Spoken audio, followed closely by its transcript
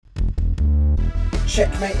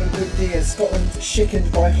Czechmate in Group D as Scotland chickened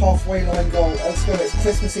by halfway line goal. Elsewhere it's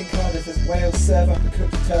Christmas in Cardiff as Wales serve up a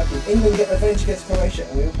cooked turkey. England get revenge against Croatia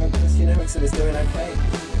and we all hope Christian Eriksen is doing okay.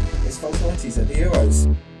 It's false 90s at the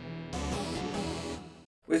Euros.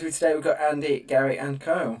 With me today we've got Andy, Gary and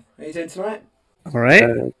Kyle. How are you doing tonight?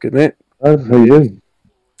 Alright. Good mate. How are you doing?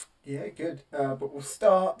 Yeah, good. But we'll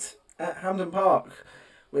start at Hampden Park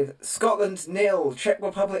with Scotland 0, Czech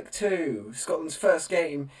Republic 2. Scotland's first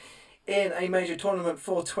game in a major tournament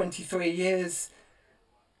for 23 years.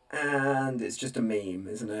 And it's just a meme,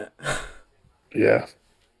 isn't it? Yeah.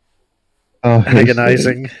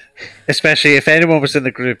 Agonising. Especially if anyone was in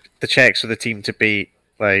the group, the Czechs were the team to beat.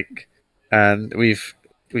 And we've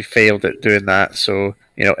failed at doing that. So,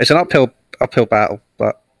 it's an uphill battle,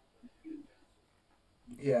 but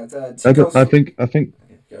yeah, I think. Okay,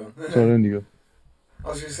 go on. Sorry, on you go. I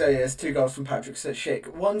was going to say, there's 2 goals from Patrick Schick,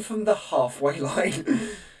 one from the halfway line.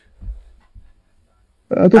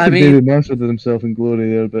 I don't think David Marshall did himself in glory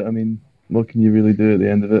there, but what can you really do at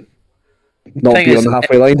the end of it? Not be on the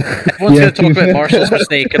halfway line. Everyone's going to talk about Marshall's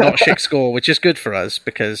mistake and not Schick's goal, which is good for us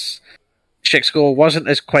because Schick's goal wasn't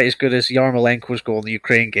quite as good as Yarmolenko's goal in the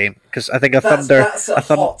Ukraine game. Because I think a thunder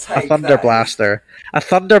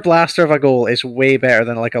blaster of a goal is way better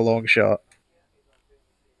than a long shot.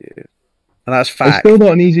 Yeah. And that's fact. It's still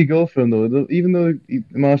not an easy goal for him though. Even though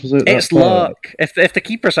Marshall's out, it's luck. If the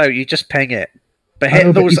keeper's out, you just ping it. But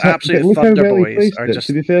hitting those absolute thunder boys are just.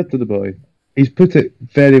 To be fair to the boy, he's put it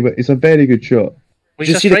very well. It's a very good shot. Did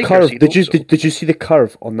you see the curve? Did you see the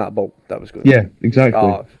curve on that ball? That was good. Yeah, exactly.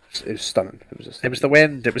 Oh, it was stunning. It was the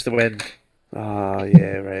wind. Ah,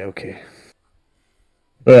 yeah, right, okay.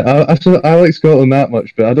 But I like Scotland that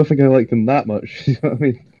much, but I don't think I like them that much. You know what I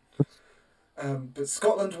mean? But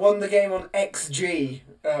Scotland won the game on XG.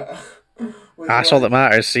 That's all that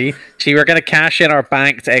matters. See, we're going to cash in our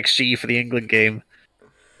banked XG for the England game.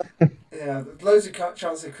 Yeah, loads of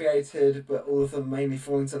chances created, but all of them mainly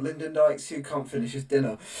falling to Lyndon Dykes, who can't finish his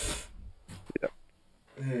dinner.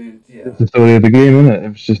 It's the story of the game, isn't it? It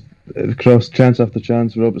was just crossed chance after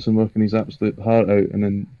chance, Robertson working his absolute heart out, and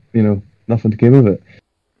then, nothing came of it.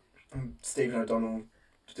 And Stephen O'Donnell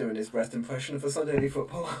doing his best impression of a Sunday League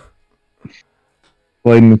football.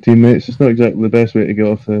 Blinding the teammates, it's not exactly the best way to get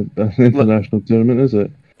off the international tournament, is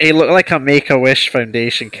it? He looked like a Make-A-Wish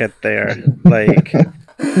Foundation kid there.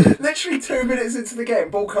 Literally 2 minutes into the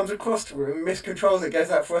game, ball comes across the room, miscontrols it,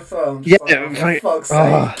 goes out for a throw. For fuck's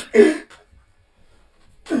sake.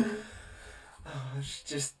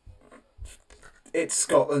 It's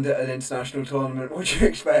Scotland at an international tournament. What do you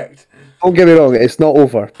expect? Don't get me wrong, it's not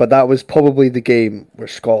over, but that was probably the game where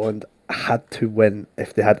Scotland had to win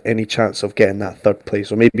if they had any chance of getting that third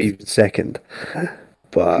place, or maybe even second.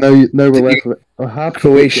 But now we're left with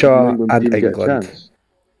Croatia and England.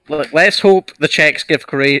 Look, let's hope the Czechs give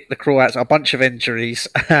the Croats a bunch of injuries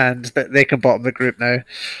and that they can bottom the group now.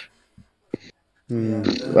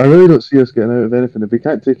 I really don't see us getting out of anything. If we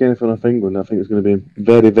can't take anything off England, I think it's going to be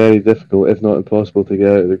very, very difficult, if not impossible, to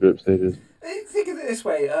get out of the group stages. Think of it this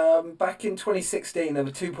way. Back in 2016, there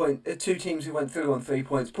were 2 teams who went through on 3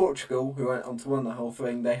 points. Portugal, who went on to win the whole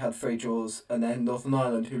thing, they had 3 draws. And then Northern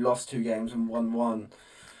Ireland, who lost 2 games and won 1.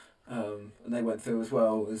 And they went through as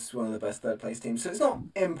well as one of the best third-place teams. So it's not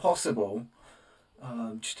impossible.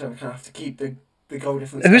 Just kind of have to keep the goal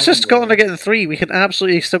difference. Who's just Scotland are getting 3? We can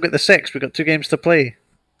absolutely still get the 6. We've got 2 games to play.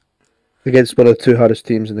 Against one of the 2 hardest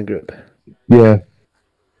teams in the group. Yeah.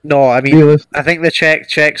 No, I think the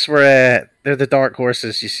Czechs were they're the dark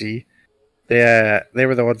horses. You see, they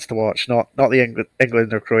were the ones to watch, not the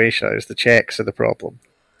England or Croatia. It was the Czechs are the problem.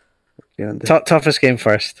 Yeah, toughest game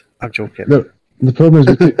first. I'm joking. No, the problem is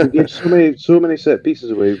we give so many set pieces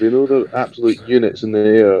away. We know they're absolute units in the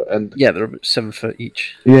air, and they're about 7 foot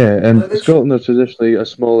each. Yeah, and Scotland are traditionally a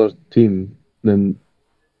smaller team than.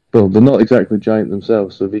 Well, they're not exactly giant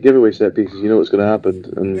themselves, so if you give away set pieces, you know what's going to happen.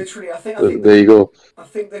 And literally, I think there you go. I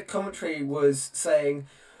think the commentary was saying,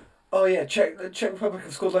 "Oh yeah, the Czech Republic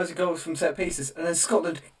have scored loads of goals from set pieces," and then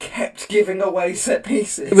Scotland kept giving away set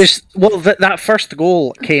pieces. It was that first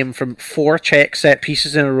goal came from 4 Czech set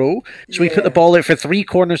pieces in a row. So we put the ball out for 3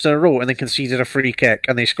 corners in a row and then conceded a free kick,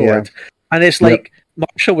 and they scored. Yeah. And it's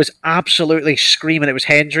Marshall was absolutely screaming. It was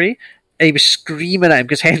Hendry. He was screaming at him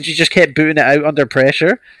because Hendry just kept booting it out under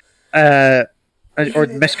pressure. Or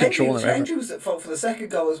miscontrolling it. Hendry was at fault for the second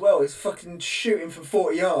goal as well. He's fucking shooting from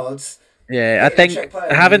 40 yards. Yeah, I think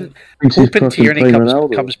hoping Tierney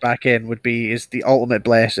comes back in is the ultimate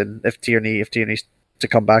blessing if Tierney's to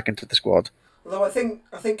come back into the squad. Although I think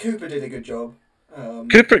Cooper did a good job.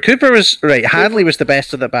 Cooper was right. Hanley was the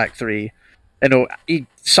best of the back 3. He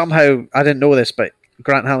somehow, I didn't know this, but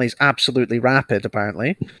Grant Halley's absolutely rapid,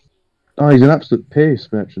 apparently. Oh, he's an absolute pace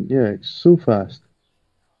merchant. Yeah, he's so fast.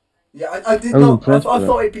 Yeah, I did I was not. impressed I with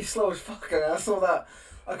thought he'd be slow as fuck, and I saw that.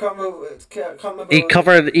 I can't remember. Can't remember. He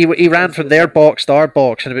covered. He ran from their box to our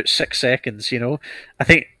box in about 6 seconds. I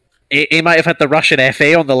think he might have had the Russian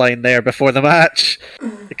FA on the line there before the match,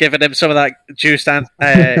 giving him some of that juice. And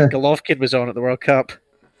Golovkin was on at the World Cup.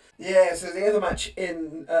 Yeah, so the other match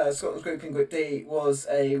in Scotland's group in Group D was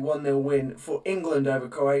a 1-0 win for England over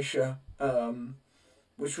Croatia,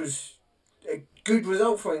 which was a good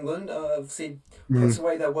result for England. Obviously, puts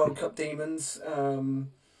away their World Cup demons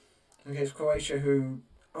against Croatia, who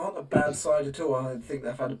aren't a bad side at all. I think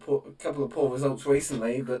they've had a couple of poor results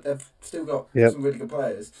recently, but they've still got some really good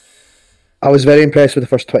players. I was very impressed with the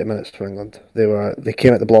first 20 minutes for England. They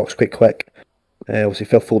came at the blocks quite quick. Obviously,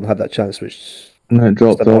 Phil Foden had that chance, which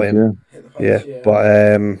dropped off. Yeah,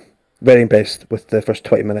 but very impressed with the first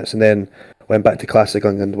 20 minutes, and then went back to classic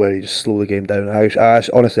England where he just slowed the game down.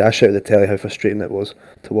 Honestly, I shouted at the telly how frustrating it was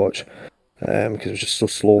to watch because it was just so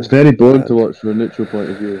slow. It's very boring to watch from a neutral point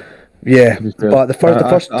of view. Yeah, but the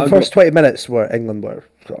first 20 minutes where England were.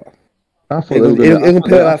 I thought England put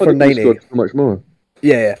that for 90. So much more.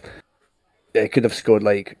 Yeah, it could have scored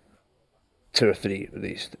like 2 or 3 at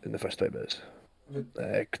least in the first 20 minutes.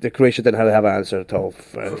 The Croatia didn't have an answer at all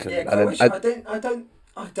for anything. Yeah, Croatia,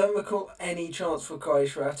 I don't recall any chance for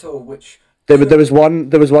Croatia at all. Which there was one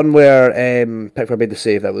where Pickford made the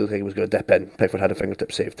save that looked like he was going to dip in. Pickford had a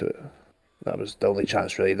fingertip save to it. That was the only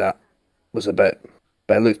chance really. That was a bit,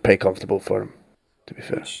 but it looked pretty comfortable for him, to be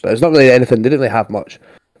fair. But it's not really anything. They didn't really have much.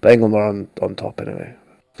 But England were on top anyway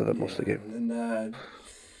for the most of the game.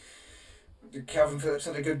 And Calvin Phillips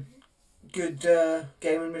had a good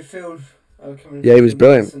game in midfield. Yeah, he was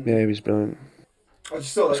brilliant. I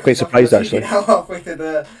just thought I was quite surprised actually. Halfway through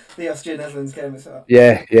the Austria-Netherlands game as well.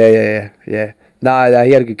 Yeah. Nah,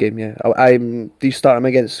 he had a good game. Yeah, do you start him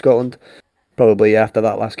against Scotland? Probably after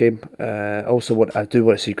that last game. I do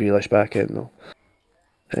want to see Grealish back in though.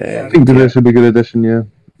 I think Grealish would be a good addition. Yeah,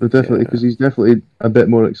 but definitely because he's definitely a bit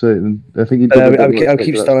more exciting. I think I'll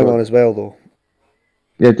keep Sterling on as well though.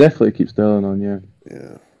 Yeah, definitely keep Sterling on. Yeah.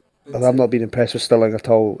 I've not been impressed with Sterling at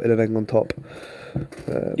all in an England top.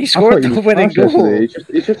 He scored the winning goal.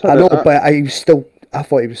 I know, but I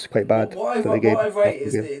thought he was quite bad for the game. What I rate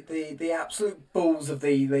is the absolute balls of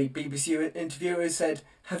the BBC interviewer who said,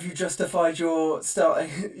 "Have you justified your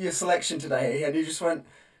selection today?" And he just went,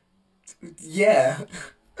 "Yeah."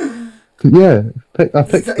 Yeah, I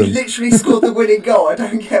picked him. He literally scored the winning goal. I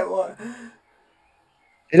don't get why.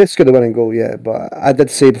 He did score the winning goal, yeah, but I did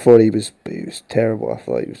say before he was terrible. I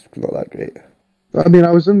thought he was not that great. I mean,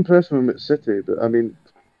 I was impressed with him at City, but I mean,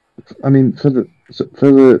 for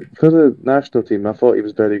the national team, I thought he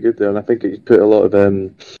was very good there, and I think he's put a lot of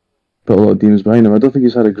demons behind him. I don't think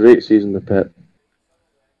he's had a great season with Pep,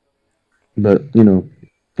 but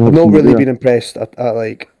I've not really been impressed at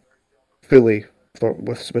like fully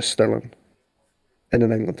with Sterling in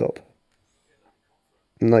an England top.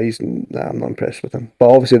 I'm not impressed with him.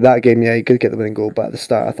 But obviously that game, yeah, he could get the winning goal. But at the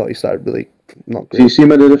start, I thought he started really not great. Do you see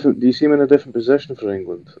him in a different position for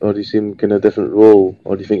England, or do you see him in a different role,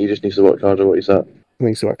 or do you think he just needs to work harder? What he's at? I think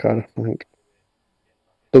he's to work harder. I think.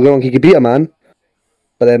 Don't get me wrong, he could beat a man,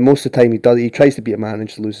 but then most of the time he tries to beat a man and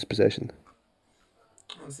just loses possession.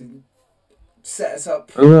 Set us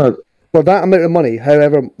up. Oh, For that amount of money,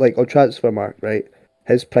 however, like on Transfermarkt, right,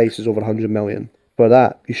 his price is over 100 million. For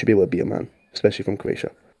that, you should be able to beat a man. Especially from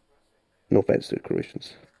Croatia. No offence to the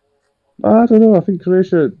Croatians. I don't know. I think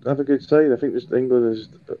Croatia have a good side. I think just England has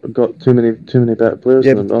got too many better players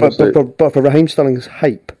than them. But for Raheem Sterling's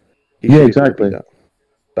hype, exactly.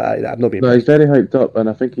 But I've not been. No, he's very hyped up, and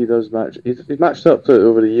I think he does match. He's matched up to it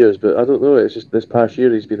over the years, but I don't know. It's just this past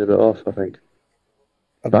year he's been a bit off. I think.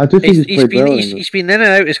 But I do think he's played well. He's been in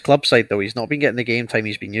and out his club side though. He's not been getting the game time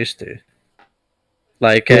he's been used to.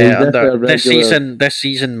 Like this season,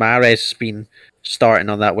 Mahrez has been starting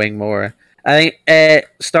on that wing more. I think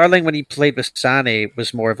Sterling, when he played with Sané,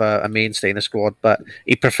 was more of a mainstay in the squad, but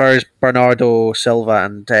he prefers Bernardo Silva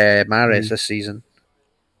and Mahrez this season.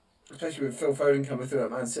 Especially with Phil Foden coming through at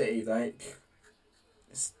Man City, like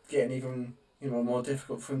it's getting even more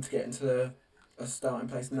difficult for him to get into a starting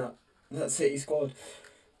place in that City squad.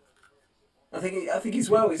 I think he's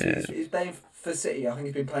playing for City. I think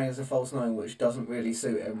he's been playing as a false nine, which doesn't really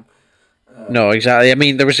suit him. No, exactly. I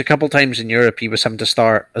mean, there was a couple times in Europe he was having to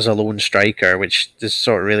start as a lone striker, which is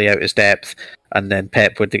sort of really out his depth. And then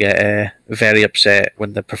Pep would get very upset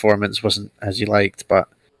when the performance wasn't as he liked. But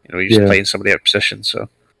he was playing somebody out of position, so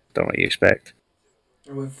don't know what you expect.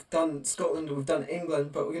 We've done Scotland, we've done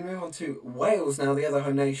England, but we're going to move on to Wales now, the other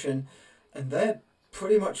home nation, and they're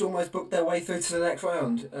pretty much almost booked their way through to the next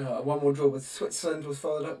round. One more draw with Switzerland was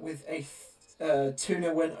followed up with a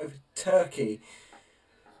 2-0 win over Turkey.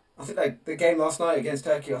 I think the game last night against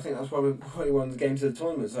Turkey, I think that was probably one of the games of the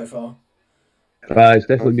tournament so far. It's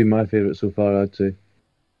definitely been my favourite so far, I'd say.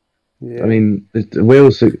 Yeah. I mean,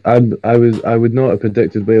 Wales. I would not have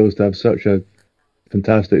predicted Wales to have such a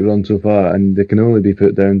fantastic run so far, and they can only be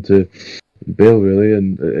put down to Bale, really,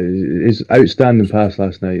 and his outstanding pass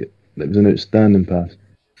last night. It was an outstanding pass.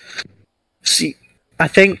 See, I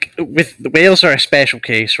think with the Wales are a special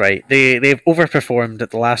case, right? They've overperformed at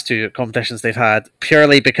the last two competitions they've had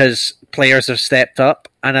purely because players have stepped up,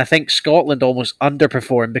 and I think Scotland almost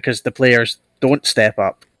underperformed because the players don't step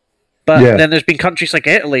up. But then there's been countries like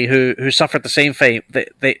Italy who suffered the same fate.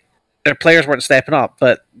 Their players weren't stepping up,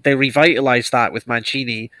 but they revitalised that with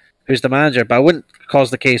Mancini, who's the manager. But I wouldn't cause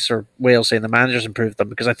the case for Wales saying the managers improved them,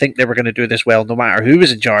 because I think they were going to do this well no matter who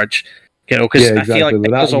was in charge. Because I feel like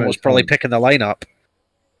Nick was almost probably picking the lineup.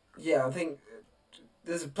 Yeah, I think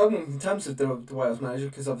there's a problem in terms of the Wales manager,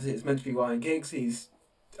 because obviously it's meant to be Ryan Giggs. He's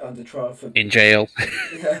under trial for... in jail.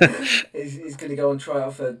 Yeah, he's going to go on trial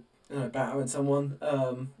for battering someone.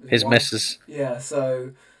 His missus. Yeah,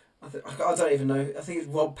 so... I don't even know. I think it's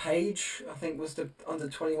Rob Page, I think, was the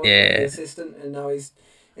under-21 assistant, and now he's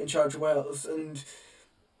in charge of Wales. And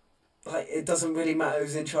it doesn't really matter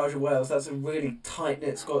who's in charge of Wales. That's a really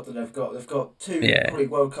tight-knit squad that they've got. They've got two probably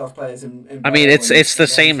world-class players in I mean, it's the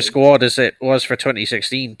same squad as it was for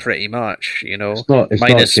 2016, pretty much, you know. It's not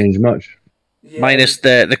changed much. Yeah. Minus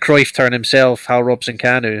the Cruyff turn himself, Hal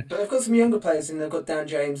Robson-Kanu. But they've got some younger players, and they've got Dan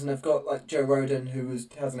James, and they've got Joe Rodon, who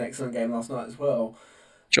has an excellent game last night as well.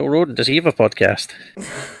 Joe Rodon, does he have a podcast?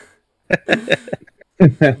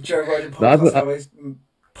 Joe Rodon podcast always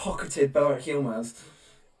pocketed Barack Yilmaz.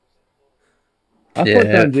 I thought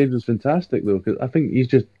Dan James was fantastic though, because I think he's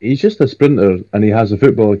just a sprinter and he has a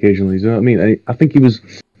football occasionally. You know what I mean? I think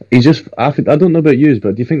I don't know about you,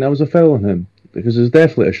 but do you think that was a foul on him? Because there's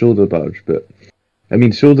definitely a shoulder barge, but I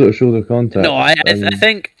mean shoulder to shoulder contact. No, I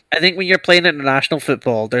think when you're playing international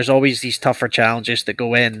football, there's always these tougher challenges that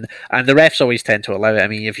go in, and the refs always tend to allow it. I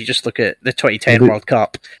mean, if you just look at the 2010 World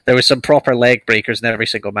Cup, there was some proper leg breakers in every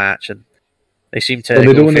single match, and they seem to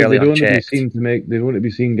go fairly unchecked. They don't want to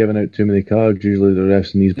be seen giving out too many cards. Usually, the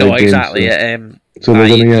refs in these big games. No, exactly.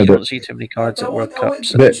 You don't see too many cards at World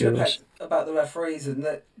Cups. About the referees, and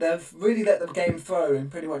that they've really let the game flow in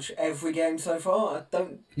pretty much every game so far.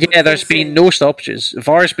 There's been no stoppages.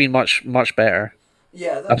 VAR's been much better.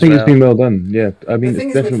 Yeah, I think it's been well done. Yeah, I mean, the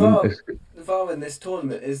thing is with VAR in this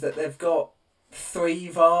tournament is that they've got 3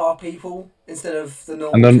 VAR people instead of the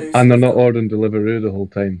normal 2. And they're not ordering Deliveroo the whole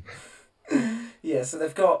time. Yeah, so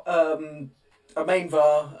they've got a main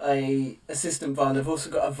VAR, a assistant VAR, and they've also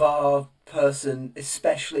got a VAR person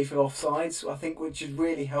especially for offsides, I think, which has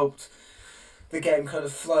really helped the game kind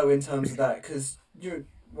of flow in terms of that, because you're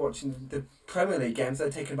watching the Premier League games, they're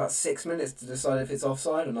taking about 6 minutes to decide if it's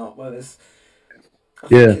offside or not, whereas I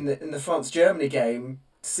think in the France-Germany game,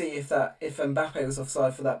 see if Mbappe was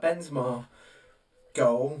offside for that Benzema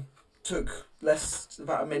goal, took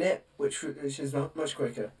about a minute, which is much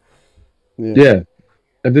quicker. Yeah.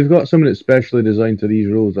 If they've got someone that's specially designed to these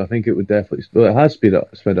roles, I think it would definitely... Well, it has sped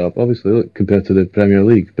up, obviously, compared to the Premier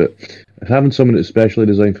League, but having someone that's specially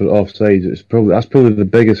designed for offsides, that's probably the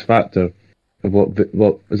biggest factor of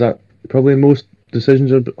what is that? Probably most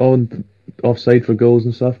decisions are on offside for goals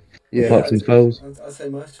and stuff, apart from fouls. I'd say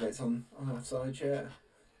most of it's on offside, yeah.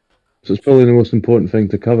 So it's probably the most important thing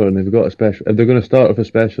to cover, and if they're going to start with a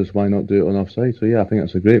specialist, why not do it on offside? So yeah, I think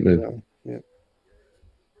that's a great move.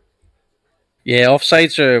 Yeah,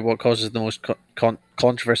 offsides are what causes the most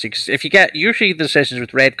controversy. Because if you get usually the decisions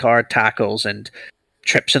with red card, tackles, and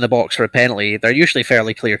trips in the box for a penalty, they're usually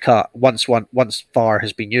fairly clear cut once VAR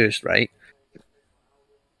has been used, right?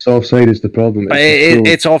 So offside is the problem. But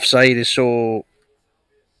it's offside is so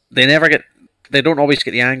they don't always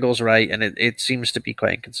get the angles right, and it seems to be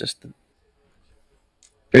quite inconsistent.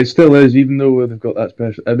 It still is, even though they've got that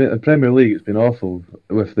special... I mean, the Premier League, it's been awful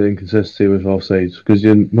with the inconsistency with offsides. Because,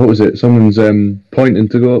 what was it? Someone's pointing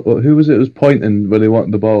to go... Who was it? It was pointing where they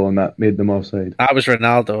wanted the ball, and that made them offside. That was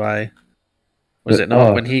Ronaldo, Was it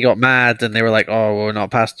not? When he got mad, and they were like, oh, we're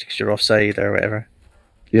not passing because you're offside, or whatever.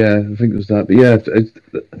 Yeah, I think it was that. But yeah,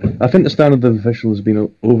 I think the standard of officials has been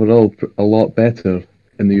overall a lot better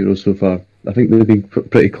in the Euros so far. I think they've been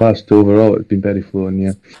pretty classed overall. It's been very flowing,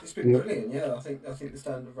 yeah. It's been brilliant, yeah. I think the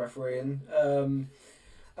standard of refereeing. And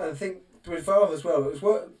I think with VAR as well, it's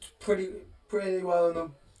worked pretty well in the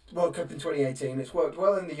World Cup in 2018. It's worked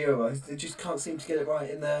well in the Euros. They just can't seem to get it right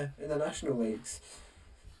in the national leagues.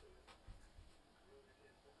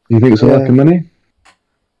 You think it's a lack of money?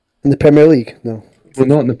 In the Premier League, no. Well,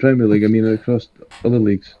 not in the Premier League. I mean, across other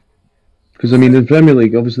leagues. Because I mean, in the Premier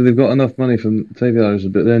League, obviously they've got enough money from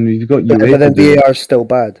TVRs, but then you've got UEFA. But then doing it. VAR is still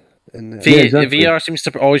bad. Exactly. VR seems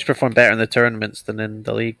to always perform better in the tournaments than in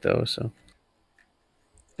the league, though. So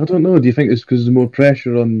I don't know. Do you think it's because there's more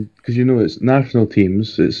pressure on? Because it's national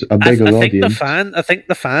teams. It's a bigger I think audience. I think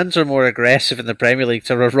the fans are more aggressive in the Premier League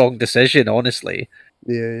to a wrong decision. Honestly,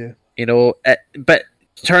 Yeah. But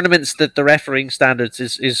tournaments that the refereeing standards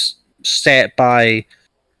is set by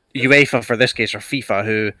UEFA for this case or FIFA,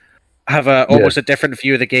 who have almost a different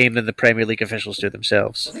view of the game than the Premier League officials do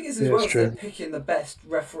themselves. I think it's as well as they're picking the best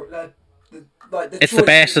referee. It's the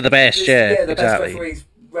best of the best, the exactly. best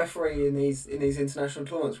referee in these international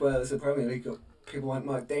tournaments, whereas the Premier League got people like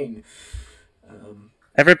Mike Dean.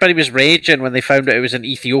 Everybody was raging when they found out it was an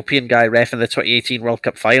Ethiopian guy ref in the 2018 World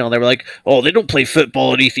Cup final. They were like, "Oh, they don't play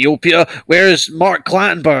football in Ethiopia. Where's Mark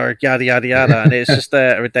Clattenburg?" Yada yada yada, and it's just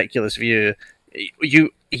a ridiculous view.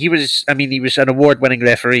 He was an award-winning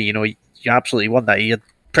referee. He absolutely won that. He had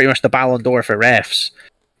pretty much the Ballon d'Or for refs.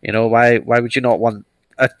 Why would you not want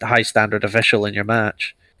a high-standard official in your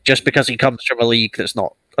match just because he comes from a league that's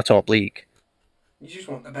not a top league? You just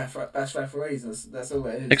want the best referees. That's all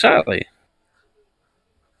it is. Exactly.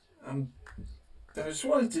 I just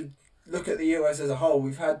wanted to look at the Euros as a whole.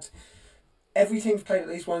 We've had every team's played at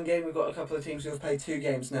least one game. We've got a couple of teams who have played 2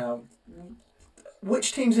 games now.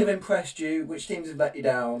 Which teams have impressed you? Which teams have let you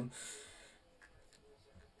down?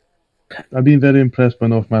 I've been very impressed by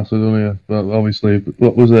North Macedonia, but obviously,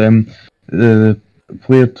 what was it? The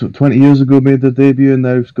player 20 years ago made their debut and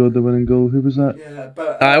now scored the winning goal. Who was that? Yeah,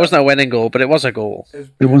 but it wasn't a winning goal, but it was a goal.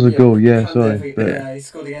 It was a goal. Yeah, sorry. He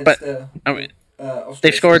scored against.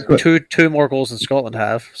 They've scored two more goals than Scotland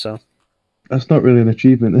have, so that's not really an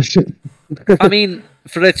achievement, is it? I mean,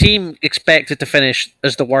 for a team expected to finish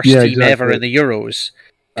as the worst team ever in the Euros,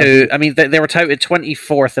 they were touted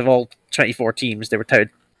 24th of all 24 teams. They were touted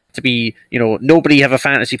to be, nobody have a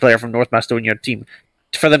fantasy player from North Macedonia team.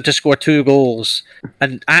 For them to score 2 goals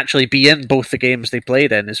and actually be in both the games they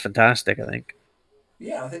played in is fantastic, I think.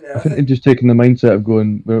 Yeah, I think they've just taken the mindset of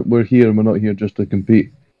going, we're here and we're not here just to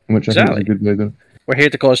compete, which I think is a good way to. We're here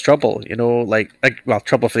to cause trouble,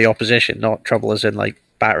 trouble for the opposition, not trouble as in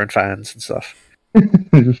battering fans and stuff.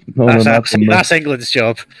 That's England's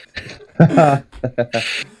job.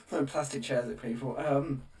 Throwing plastic chairs at people.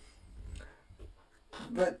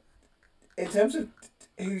 But in terms of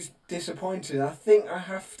who's disappointed, I think I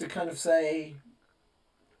have to kind of say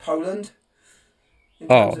Poland.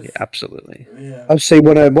 Absolutely. Yeah. I would say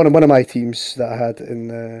one of my teams that I had in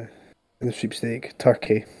the sweepstake,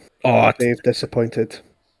 Turkey. They've disappointed.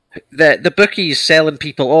 The bookies selling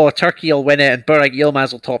people, Turkey will win it and Burak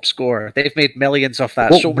Yilmaz will top score. They've made millions off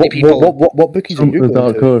that. Many people. What bookies are you going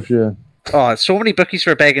dark horse, yeah. Oh, so many bookies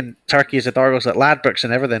were begging Turkey as a dark horse. Ladbrokes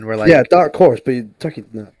and everything were like... Yeah, dark horse, but Turkey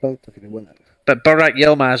didn't win it. But Burak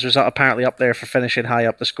Yilmaz was apparently up there for finishing high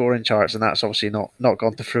up the scoring charts, and that's obviously not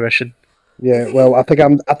gone to fruition. Yeah, well, I think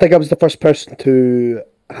I was the first person to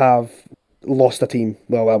have lost a team.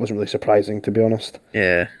 Well, that wasn't really surprising, to be honest.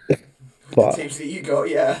 Yeah. But the teams that you got,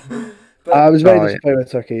 yeah. But, I was very disappointed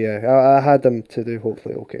with Turkey. Yeah, I had them to do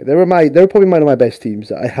hopefully okay. They were probably one of my best teams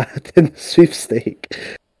that I had in the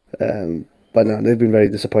sweepstake. But no, they've been very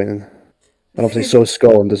disappointing, and obviously so is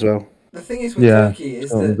Scotland as well. The thing is with Turkey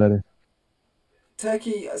is that better.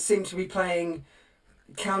 Turkey seem to be playing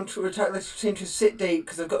counter-attack. They seem to sit deep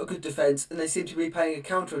because they've got a good defence, and they seem to be playing a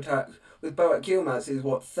counter-attack with Burak Yilmaz, who's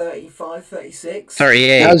 35, 36?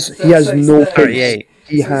 38. He has no pace.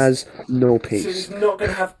 He has no pace. So he's not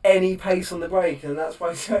going to have any pace on the break, and that's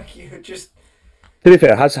why Turkey are just... To be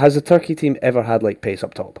fair, has the Turkey team ever had pace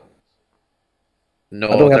up top?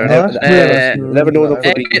 No, never known them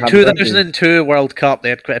for being 2002 World Cup, they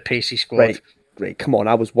had quite a pacey squad. Right, come on,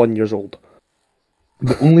 I was 1 year old.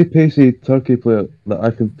 The only pacey Turkey player that I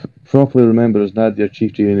can properly remember is Nadir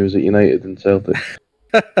Çiftçi when he was at United and Celtic.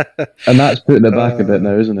 And that's putting it back a bit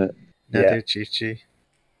now, isn't it? Nadir Çiftçi.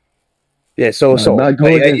 Yeah, that's what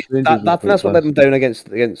let them down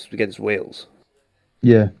against Wales.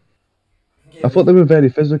 Yeah. I thought they were very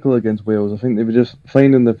physical against Wales. I think they were just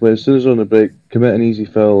finding the play as soon as they're on the break, commit an easy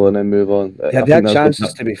foul and then move on. Yeah, they had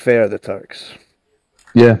chances, to be fair, the Turks.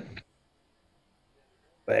 Yeah.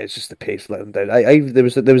 But it's just the pace let them down. There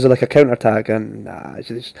was like a counter attack and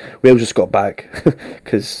Wales just got back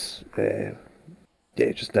because it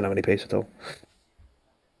just didn't have any pace at all.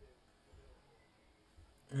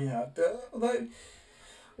 Yeah, although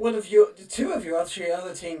two of your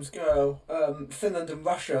other teams go, Finland and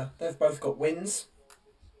Russia, they've both got wins.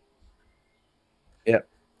 Yeah,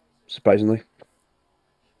 surprisingly.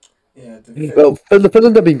 Yeah. Well,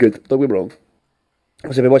 Finland have been good. Don't get me wrong.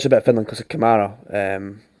 I've been watching a bit of Finland because of Kamara,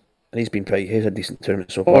 and he's had a decent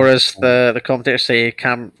tournament so far. Or as the commentators say,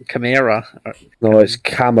 Camara. No, it's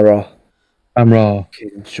Camara. Camara.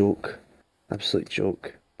 Joke. Absolute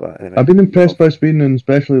joke. But anyway. I've been impressed by Sweden and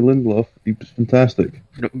especially Lindelof. He was fantastic.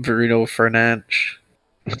 Bruno Fernandes.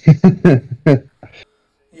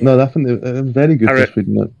 No, I think it was very good for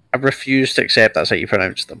Sweden. I refuse to accept that's how you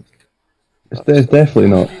pronounce them. It's definitely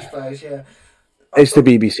not. It's the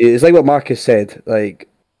BBC. It's like what Marcus said. Like,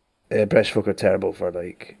 British folk are terrible for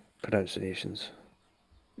like pronunciations.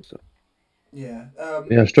 So. Yeah.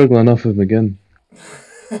 Struggling enough with him again.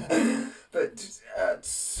 But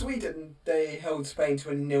Sweden, they held Spain to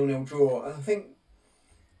a 0-0 draw, and I think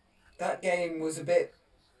that game was a bit.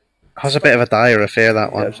 It was a bit of a dire affair,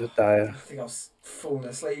 that one. It was a dire. I think I was falling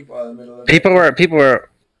asleep by the middle of People were.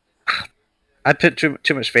 I put too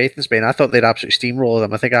much faith in Spain. I thought they'd absolutely steamroll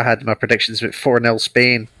them. I think I had my predictions about 4-0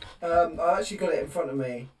 Spain. I actually got it in front of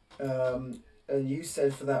me, and you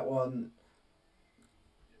said for that one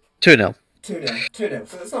 2-0. 2-0.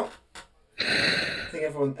 So it's not. I think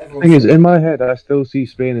everyone. The thing is, in my head, I still see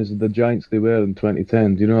Spain as the giants they were in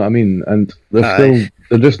 2010. Do you know what I mean? And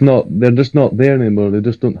they're just not there anymore. They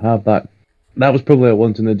just don't have that. That was probably a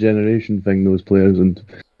once in a generation thing. Those players and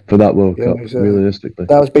for that World Cup, realistically,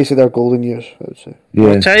 that was basically their golden years. I would say. Yeah.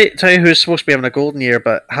 Well, tell you who's supposed to be having a golden year,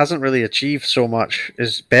 but hasn't really achieved so much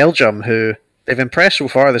is Belgium, who they've impressed so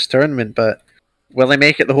far this tournament, but will they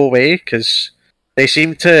make it the whole way? Because they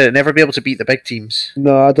seem to never be able to beat the big teams.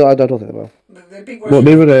 No, I don't think they will. Well,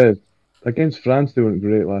 they were against France. They weren't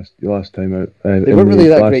great last time out. They weren't really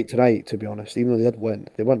that great tonight, to be honest. Even though they did win,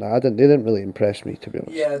 they weren't. They didn't really impress me, to be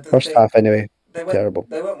honest. Yeah, first half anyway. Terrible.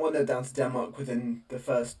 They went 1-0 down to Denmark within the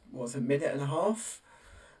first minute and a half.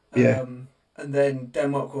 Yeah. And then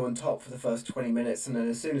Denmark were on top for the first 20 minutes, and then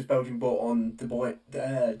as soon as Belgium brought on De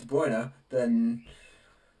Boyna, then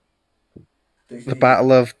the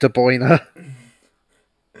Battle of De Boyna.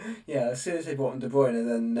 Yeah, as soon as they brought on De Bruyne,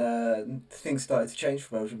 then things started to change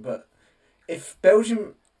for Belgium. But if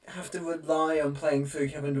Belgium have to rely on playing through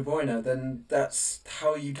Kevin De Bruyne, then that's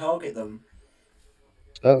how you target them.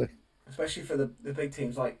 Exactly. Especially for the big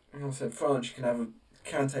teams like France, you can have a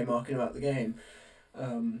Kante marking about the game.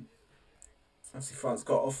 Obviously, France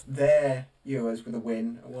got off their Euros with a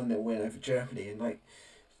 1-0 win over Germany, and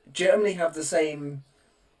Germany have the same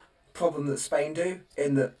problem that Spain do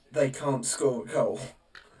in that they can't score a goal.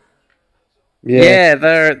 Yeah,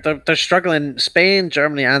 they're struggling. Spain,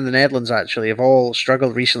 Germany, and the Netherlands actually have all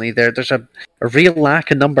struggled recently. There's a real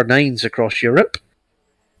lack of number 9s across Europe.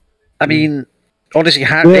 I mean, honestly,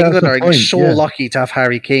 England are so lucky to have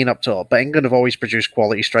Harry Kane up top, but England have always produced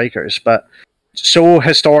quality strikers. But so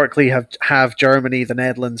historically have Germany, the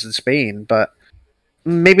Netherlands, and Spain. But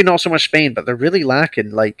maybe not so much Spain, but they're really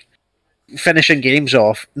lacking finishing games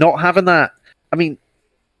off. Not having that. I mean,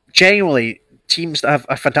 genuinely, teams that have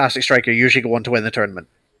a fantastic striker usually go on to win the tournament.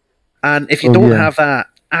 And if you don't have that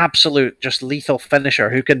absolute just lethal finisher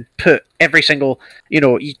who can put every single, you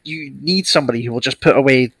need somebody who will just put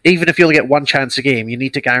away, even if you only get one chance a game, you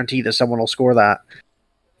need to guarantee that someone will score that.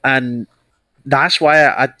 And that's why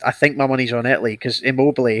I think my money's on Italy, because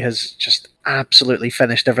Immobile has just absolutely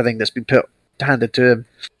finished everything that's been handed to him.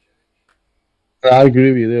 I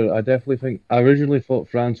agree with you there. I definitely think, I originally thought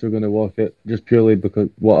France were going to walk it just purely because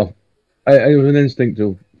it was an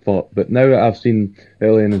instinctual thought, but now that I've seen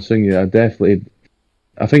Italy and Insigne, I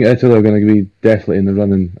think Italy are going to be definitely in the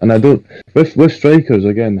running. And I don't, with strikers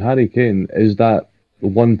again, Harry Kane is that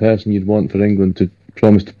one person you'd want for England to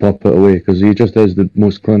promise to pop it away, because he just is the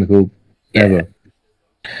most clinical ever.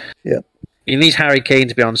 Yeah, you need Harry Kane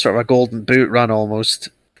to be on sort of a golden boot run almost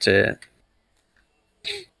to.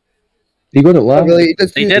 He got it last.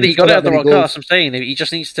 He did. He got it at the World Cup. I'm saying he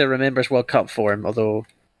just needs to remember his World Cup form. Although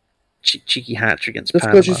cheeky hat-trick against Panama.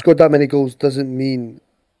 Just because you scored that many goals doesn't mean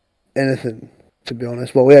anything, to be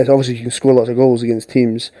honest. Well, yes, obviously you can score lots of goals against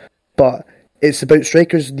teams, but it's about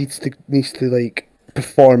strikers needs to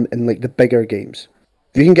perform in the bigger games.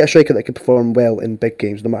 If you can get a striker that can perform well in big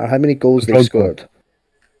games, no matter how many goals they've scored,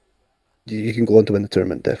 you can go on to win the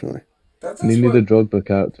tournament, definitely. You need a Drogba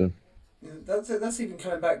character. That's even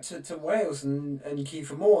coming back to Wales and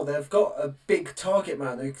Kiefer Moore. They've got a big target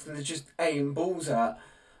man who they just aim balls at.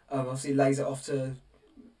 Obviously lays it off to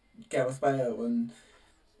Gareth Bale, and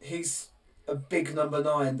he's a big number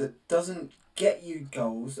 9 that doesn't get you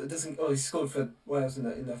goals. It doesn't. He scored for Wales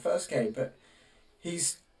in their first game, but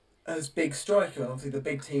he's as big striker. Obviously, the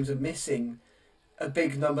big teams are missing a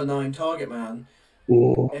big number 9 target man.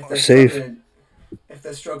 Save. if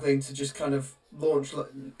they're struggling to just kind of launch,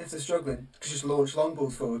 if they're struggling to just launch long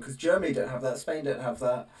balls forward, because Germany don't have that, Spain don't have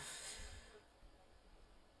that,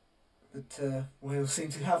 but Wales seem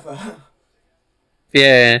to have that.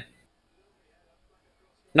 Yeah.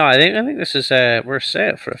 No, I think this is we're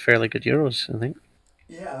set for a fairly good Euros. I think.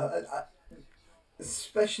 Yeah,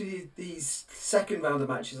 especially these second round of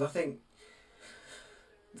matches. I think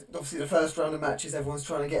obviously the first round of matches, everyone's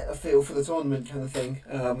trying to get a feel for the tournament kind of thing.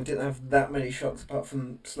 We didn't have that many shocks apart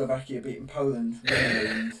from Slovakia beating Poland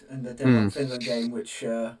really, and the Denmark-Finland game, which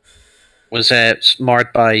was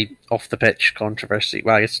marred by off the pitch controversy.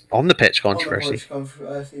 Well, it's on the pitch controversy. On the pitch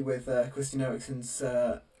controversy with Christian Eriksen's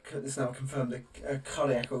it's now confirmed a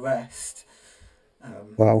cardiac arrest.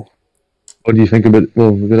 Wow. What do you think about?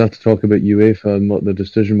 Well, we're gonna have to talk about UEFA and what the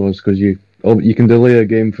decision was, because you can delay a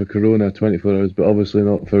game for Corona 24 hours, but obviously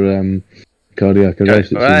not for cardiac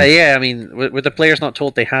arrest. Yeah, I mean, were the players not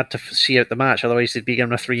told they had to see out the match, otherwise they'd be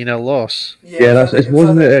given a 3-0 loss? Yeah,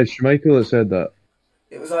 wasn't it Schmeichel that said that?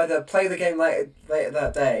 It was either play the game later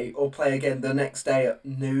that day or play again the next day at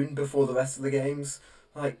noon before the rest of the games.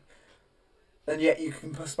 And yet you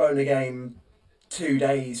can postpone a game 2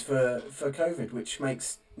 days for COVID, which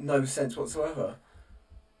makes no sense whatsoever.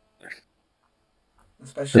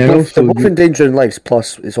 Especially they're both endangering lives,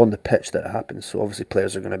 plus it's on the pitch that it happens, so obviously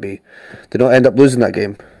players are going to be... They don't end up losing that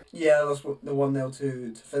game. Yeah, that's the 1-0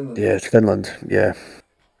 to Finland. Yeah, to Finland, yeah.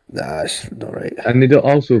 Nah, it's not right. And they don't,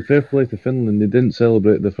 also, fair play to Finland, they didn't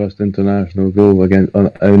celebrate the first international goal in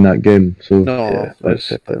that game. So no,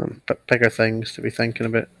 there's bigger things to be thinking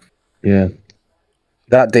about. Yeah.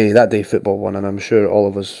 That day football won, and I'm sure all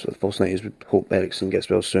of us at Pulse 90s would hope Eriksen gets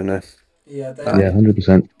well soon now. Yeah,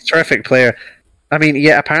 100%. Terrific player. I mean,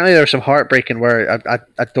 yeah, apparently there was some heartbreaking where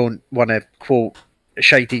I don't want to quote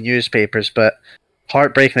shitey newspapers, but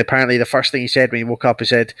heartbreaking. Apparently, the first thing he said when he woke up, he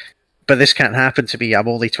said, "But this can't happen to me. I'm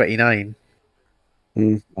only 29."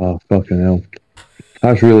 Oh, fucking hell.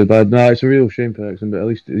 That's really bad. No, it's a real shame for Eriksen, but at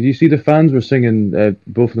least you see the fans were singing.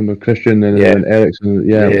 Both of them were Christian and Eriksen.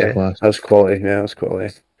 Yeah, it was class. That was quality. Yeah, that was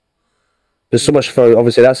quality. There's so much for.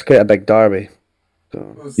 Obviously, that's quite a big derby.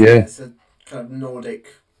 So. It's a kind of Nordic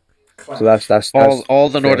clash. So that's all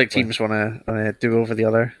the Nordic teams want to do over the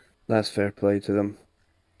other. That's fair play to them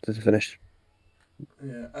to finish.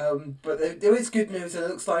 Yeah, but there is good news, and it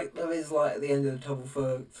looks like there is light at the end of the tunnel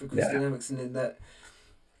for Christian Eriksen, in that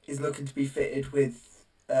he's looking to be fitted with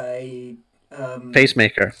a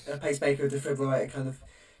pacemaker, defibrillator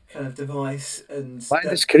kind of device, and why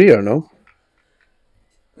his career? No,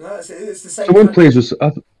 it's the same. Someone plays with.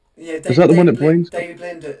 Is that the one that plays? David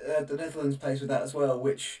Blind at the Netherlands plays with that as well,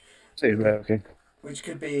 which could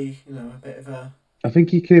be a bit of a. I think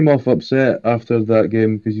he came off upset after that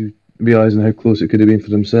game because he realising how close it could have been for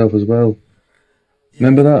himself as well. Yeah.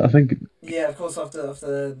 Remember that? I think. Yeah, of course. After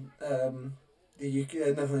the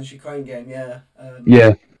Netherlands Ukraine game, yeah.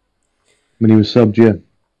 When he was subbed, yeah.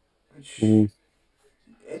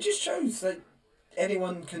 It just shows that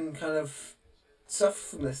anyone can kind of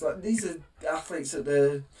suffer from this. Like, these are athletes at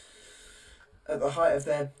the height of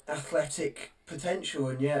their athletic potential,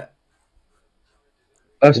 and yet.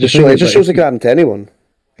 It just shows it can happen to anyone.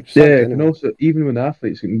 And also, even when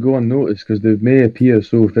athletes, it can go unnoticed because they may appear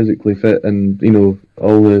so physically fit and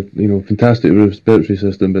all the fantastic respiratory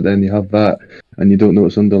system, but then you have that and you don't know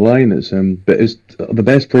what's underlying. It's but it's the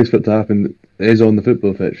best place for it to happen is on the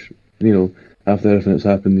football pitch. After everything that's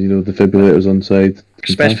happened, the defibrillators on side,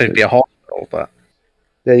 especially if it'd be a hospital, but.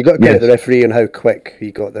 Yeah, you got to get the referee and how quick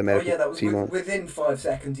he got the medical that was team on. Within 5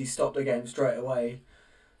 seconds, he stopped the game straight away.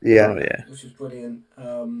 Yeah, which is brilliant.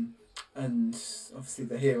 And obviously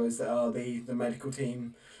the heroes that are the medical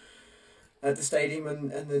team at the stadium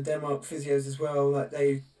and the Denmark physios as well. Like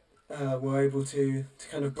they were able to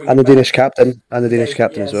kind of bring. And the Danish captain,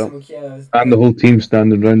 as well. And the whole team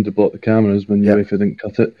standing round to block the cameras when UEFA didn't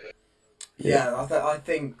cut it. Yeah, I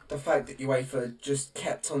think the fact that UEFA just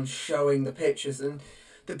kept on showing the pictures, and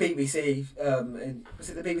the BBC, was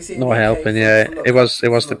it the BBC? Not helping, it was the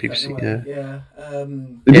BBC,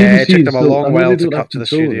 it took them a long while to cut to the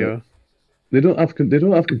studio. They don't have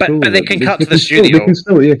control. But they can cut to the studio. They can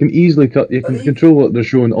still, can easily cut. You can control what they're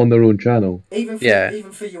showing on their own channel. Even for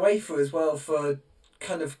UEFA as well, for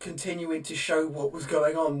kind of continuing to show what was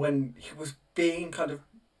going on when he was being kind of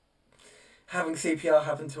having CPR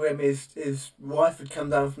happen to him. His wife had come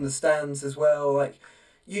down from the stands as well. Like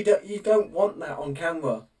you don't want that on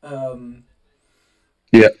camera.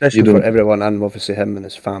 Especially for everyone, and obviously him and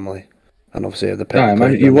his family. And obviously the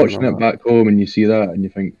man, you're watching it back home and you see that and you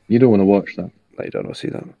think you don't want to watch that. You don't want to see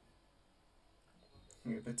that.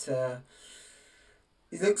 Yeah, but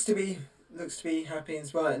he looks to be happy and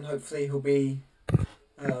smart, and hopefully he'll be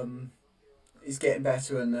he's getting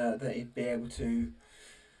better and that he'd be able to.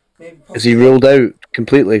 Is he ruled out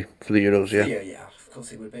completely for the Euros? Yeah. Yeah, of course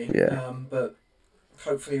he would be. Yeah. But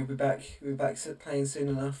hopefully he'll be back. He'll be back playing soon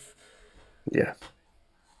enough. Yeah.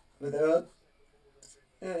 But,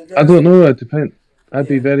 I don't know. It depends. I'd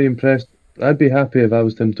be very impressed. I'd be happy if I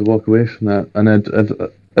was him to walk away from that, and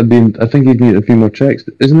I'd be. I think he'd need a few more checks,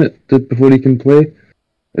 isn't it, before he can play?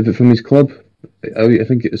 Is it from his club? I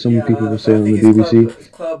think some people were saying on the BBC. His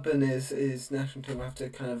club and his national team have to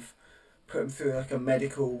kind of put him through like a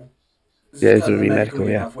medical. Yeah, it's a medical.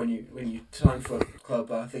 Yeah. When you sign for a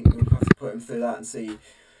club, I think we'll have to put him through that and see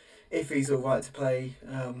if he's all right to play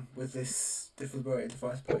with this defibrillator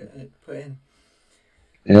device put in.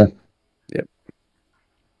 Yeah. Yep.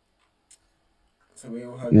 So we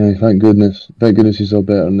all hope. Yeah, thank goodness. Thank goodness he's all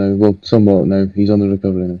better now. Well, somewhat now. He's on the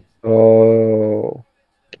recovery now. Oh.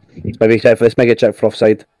 Maybe check for this. Maybe check for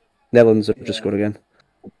offside. Netherlands have just scored again.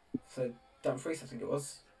 So Dumfries, I think it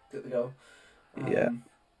was, got the goal. Yeah.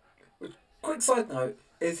 Quick side note: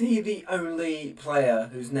 is he the only player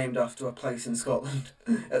who's named after a place in Scotland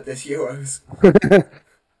at this Euros?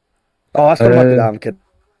 Oh, that's not a damn kid.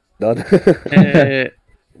 Done.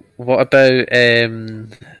 What about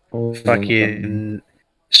fucking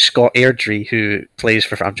Scott Airdrie, who plays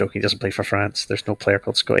for... I'm joking, he doesn't play for France. There's no player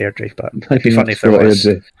called Scott Airdrie, but it'd be funny if there was.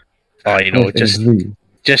 Oh, you know, just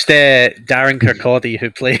Darren Kirkcaldy,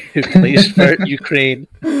 who plays for Ukraine.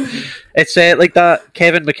 It's like that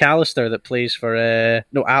Kevin McAllister that plays for...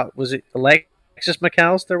 was it Alexis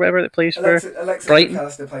McAllister, whatever, that plays for Brighton?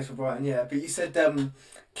 McAllister plays for Brighton, yeah. But you said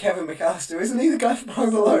Kevin McAllister, isn't he the guy from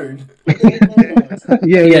Home Alone?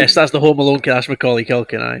 Yes, that's the Home Alone cast, Macaulay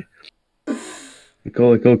Culkin, aye.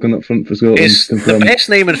 Macaulay Culkin up front for Scotland. The best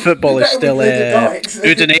name in football is still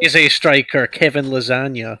Udinese striker Kevin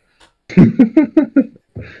Lasagna.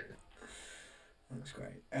 That's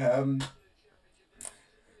great.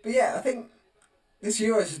 But yeah, I think this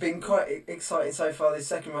Euros has been quite exciting so far. The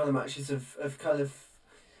second round of matches have kind of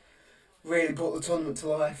really brought the tournament to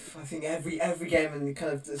life. I think every game in the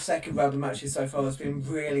kind of the second round of matches so far has been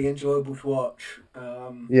really enjoyable to watch.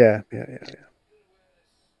 Yeah.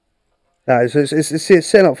 It's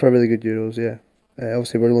setting up for a really good Euros, yeah.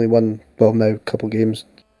 Obviously, we're only now a couple games,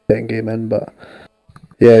 second game in, but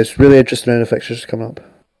yeah, it's really interesting round of fixtures coming up,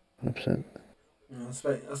 100%.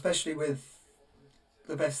 Especially with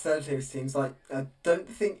the best third tier teams. Like, I don't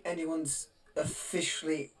think anyone's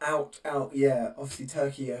officially out yet. Obviously,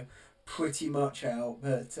 Turkey are pretty much out,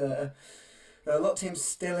 but there are a lot of teams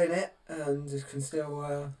still in it and can still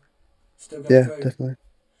go through. Definitely.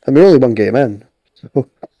 And we're only one game in, so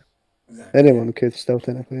exactly. Anyone could still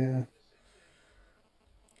technically, yeah.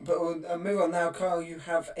 But we'll move on now, Carl. You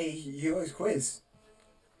have a Euros quiz.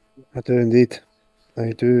 I do indeed.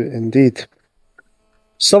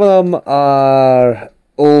 Some of them are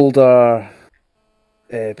older,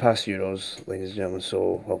 past Euros, ladies and gentlemen.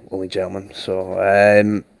 So, only gentlemen. So,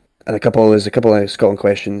 and there's a couple of Scotland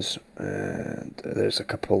questions, and there's a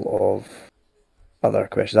couple of other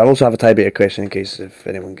questions. I also have a tiebreaker question in case if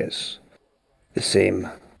anyone gets the same.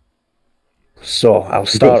 So I'll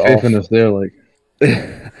start off. There, like.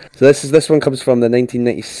 So this one comes from the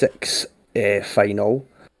 1996 final.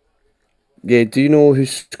 Yeah, do you know who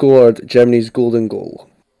scored Germany's golden goal?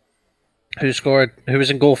 Who was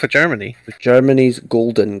in goal for Germany? Germany's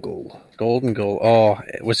golden goal. Golden goal. Oh,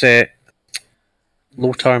 was it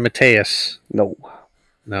Lothar Matthäus? No.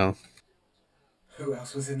 Who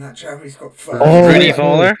else was in that Germany squad? Rudy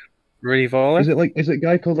Voller. Rudy Voller. Is it a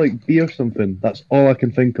guy called like B or something? That's all I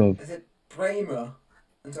can think of. Is it Bremer?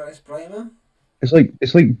 Andreas Bremer? It's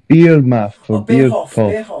like beer math for beer talk.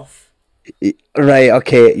 Beerhoff. Right.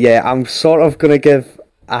 Okay. Yeah, I'm sort of gonna give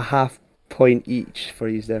a half point each for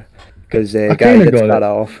you there because Gary gets that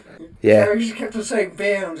off. Yeah. Gary just kept on saying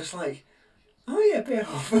beer. I'm just like, oh yeah,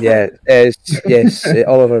 Beerhoff. Yeah. Yes.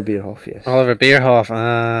 Oliver Bierhoff. Yes. Oliver Bierhoff.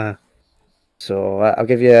 Ah. So I'll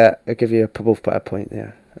give you both a point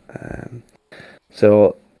there.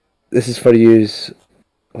 So this is for you,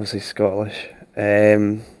 obviously Scottish.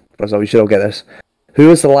 First of all, we should all get this. Who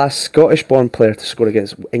was the last Scottish-born player to score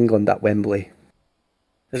against England at Wembley?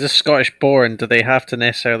 Is this Scottish-born? Do they have to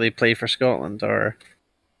necessarily play for Scotland, or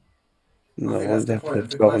No, that's the point of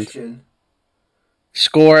the question.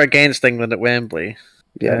 Score against England at Wembley?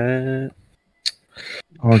 Yeah.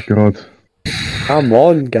 Oh God! Come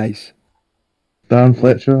on, guys. Dan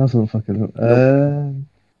Fletcher, that's not fucking. Nope.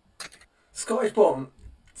 Scottish born.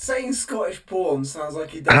 Saying Scottish born sounds like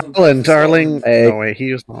he doesn't. Alan Darling. No way,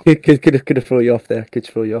 he was not. Could have thrown you off there.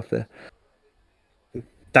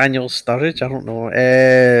 Daniel Sturridge. I don't know.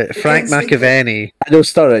 Frank McAvenny. Daniel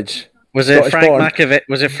Sturridge. Was it Scottish born.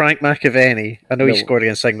 Was it Frank McAvenny? I know he No. scored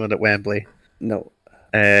against England at Wembley. No.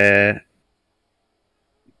 Lee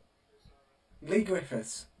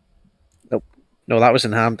Griffiths. No, that was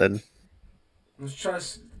in Hampden. I was trying to.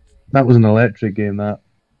 That was an electric game. That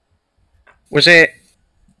Was it?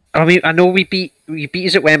 I mean, I know we beat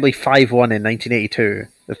us at Wembley 5-1 in 1982.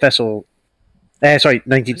 The Thistle. Sorry,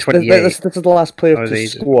 1928. This is the last player That was to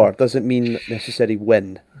ages score. Doesn't mean necessarily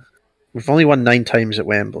win. We've only won 9 times at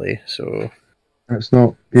Wembley, so that's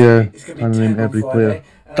not. Yeah, It's going to I be mean 10 on every Friday.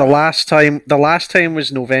 player. the last time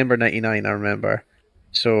was November '99. I remember.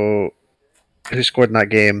 So, who scored in that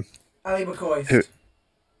game? Ali McCoy. Who-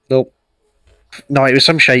 Nope. No, it was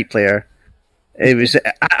some shite player. It was.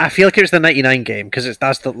 I feel like it was the '99 game because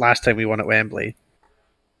that's the last time we won at Wembley.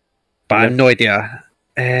 But I have no idea.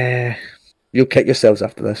 You'll kick yourselves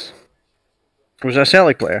after this. Was it a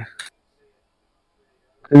Celtic player?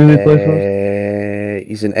 Who did they play for?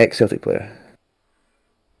 He's an ex-Celtic player.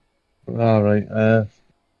 All right.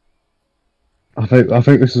 I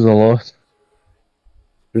think this is a loss.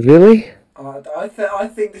 Really? I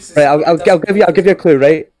think this is. Right, I'll give you a clue.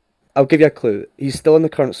 Right, I'll give you a clue. He's still in the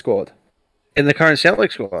current squad. In the current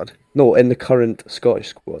Celtic squad? No, in the current Scottish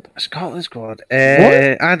squad. Scotland squad?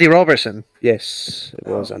 Andy Robertson. Yes, it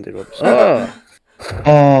was Andy Robertson. Oh.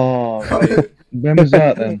 Oh, right. When was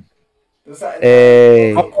that then? Was that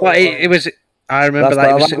Well, it was. I remember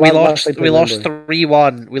That's that. the- We last thing to lost remember.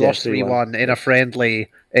 3-1. We Yeah, lost 3-1 in a friendly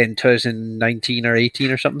in 2019 or 18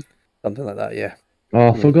 or something. Something like that. Yeah.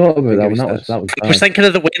 Oh, I forgot about that one. That was I was bad. thinking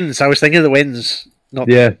of the wins. Not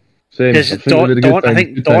Yeah, same. because I think we did a good I time,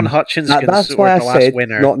 think good Don time. Hutchins That's scored why I the last said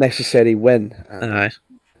winner. not necessarily win. Aye.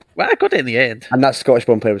 Well, I got it in the end. And that Scottish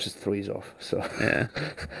born player was just threes off. So, Yeah.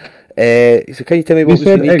 so can you tell me You what was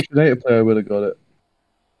said unique? ex-United player would have got it.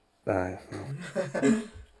 Aye.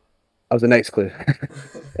 That was the next clue.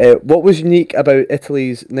 What was unique about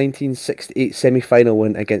Italy's 1968 semi-final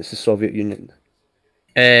win against the Soviet Union?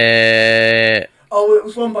 Oh, it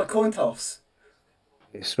was won by coin toss.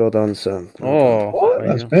 Yes, well done, son. What?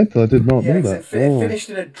 That's mental. I did not Yeah, know 'cause that. it finished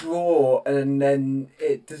in a draw, and then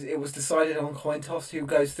it was decided on coin toss who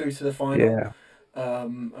goes through to the final. Yeah.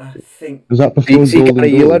 I think Was that before See, golden Gary,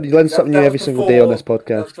 you goal? learn something new that every was single day on this That was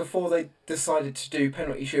podcast. before they decided to do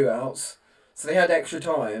penalty shootouts, so they had extra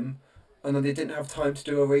time, and then they didn't have time to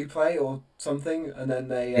do a replay or something, and then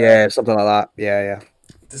they Yeah, something like that. Yeah.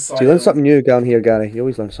 decided. So you learn something new down here, Gary. You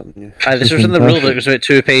always learn something new. This was in the rule book. It was about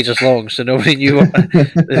 2 pages long, so nobody knew what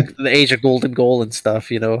the age of golden goal and stuff.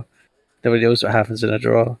 Nobody knows what happens in a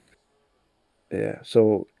draw. Yeah.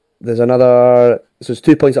 So there's another. So it's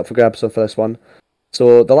 2 points up for grabs for this one.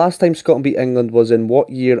 So the last time Scotland beat England was in what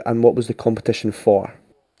year, and what was the competition for?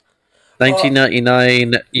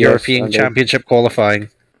 1999 European and Championship qualifying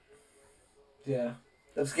Yeah,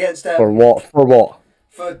 that was against For what? For what?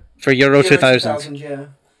 for Euro 2000. Yeah,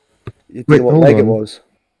 You Wait, know what hold leg it on. was?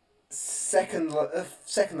 second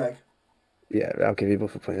leg. Yeah, I'll give you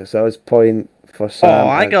both a point. So that was point for Oh, Sam.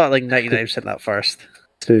 I and got like 99% that first.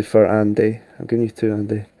 2 for Andy. I'm giving you 2,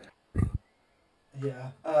 Andy.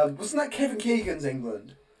 Yeah, wasn't that Kevin Keegan's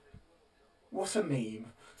England? What a meme!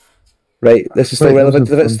 Right, this is still Wait, relevant.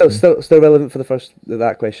 that was a Still relevant for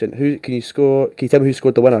that question. Who can you score? Can you tell me who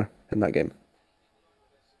scored the winner in that game?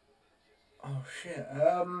 Oh shit.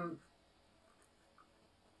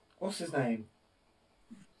 What's his name?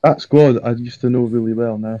 That squad I used to know really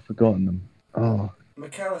well. Now I've forgotten them. Oh,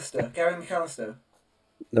 McAllister. Gary McAllister.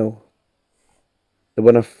 No. The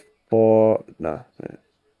winner for Never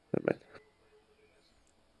mind.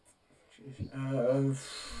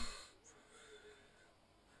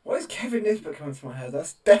 Why is Kevin Nisbet coming to my head?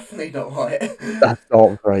 That's definitely not right. That's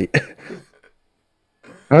not right.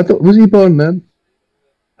 was he born then?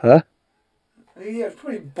 Huh? He was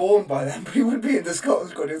probably born by then, but he wouldn't be in the Scotland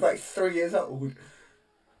squad. He was like 3 years old.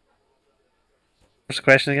 What's the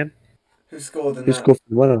question again? Who scored in Who that? scored for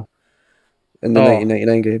the winner in the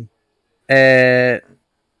 1999 game?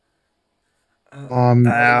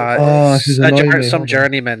 This is annoying me. Some Hold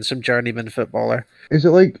on. journeyman footballer. Is it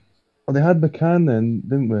like? Oh, they had McCann then,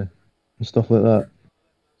 didn't we? And stuff like that.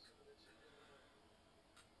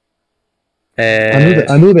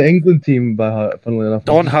 I know the England team by heart. Funnily enough,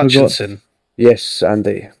 Don I just forgot. Hutchinson. Yes,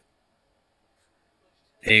 Andy.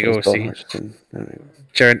 There you go. It's Don See, Hutchinson. There we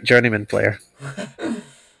go. journeyman player.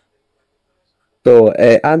 So,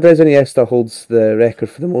 Andres Iniesta holds the record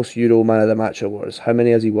for the most Euro Man of the Match awards. How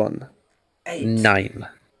many has he won? 8. 9.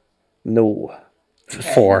 No.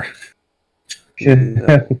 4.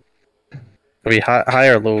 Yeah. Are we high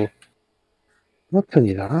or low? Not telling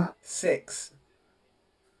you that. 6.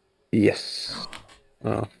 Yes.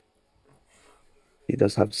 Oh. He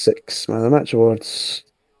does have 6 Man of the Match awards.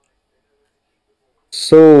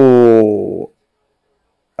 So,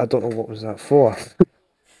 I don't know what was that for.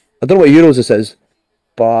 I don't know what Euros this is,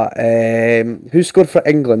 but who scored for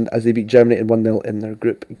England as they beat Germany in 1-0 in their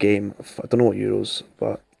group game? I don't know what Euros,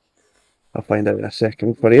 but I'll find out in a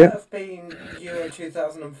second for Would you. that have been Euro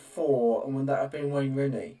 2004, and would that have been Wayne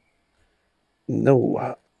Rooney?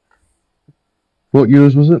 No. What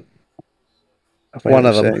Euros was it? I'll find One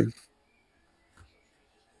out of in a them. second.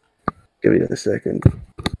 Give me a second.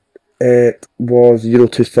 It was Euro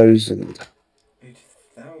 2000.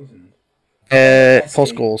 2000. Paul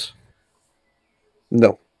Scholes.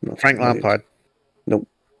 No. Frank Lampard. Nope.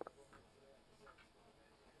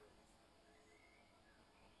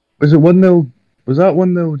 Was it 1-0? Was that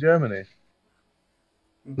 1-0 Germany?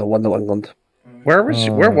 No, 1-0 England. Where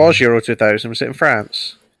was Euro 2000? Was it in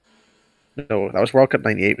France? No, that was World Cup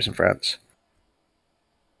 98 was in France.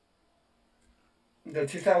 No,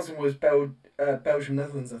 2000 was Belgium,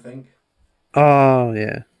 Netherlands, I think. Oh,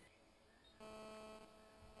 yeah.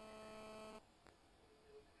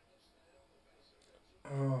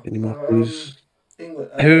 Oh, Any more clues?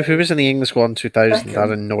 England. Who was in the English one 2000? Beckham. I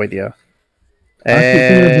had no idea. I keep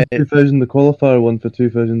thinking of the 2000, the qualifier one for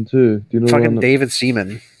 2002. Do you know Fucking one? David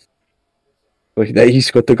Seaman. Oh, he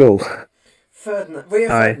scored the goal. Rio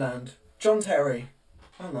Aye. Ferdinand. John Terry.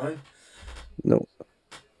 I don't know. No.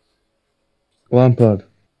 Lampard.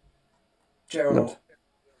 Gerrard.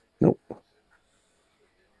 No.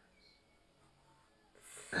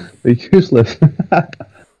 Are you useless?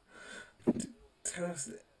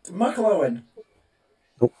 Michael Owen.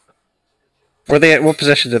 Were they at what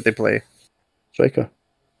position did they play? Striker.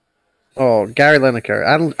 Oh, Gary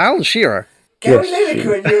Lineker. Alan Shearer. Gary Yes,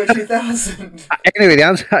 Lineker in Euro 2000. Anyway, the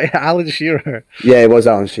answer Alan Shearer. Yeah, it was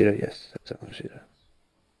Alan Shearer, yes. It was Alan Shearer.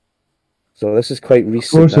 So this is quite Of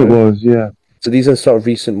recent. course now. it was, yeah. So these are sort of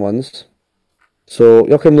recent ones. So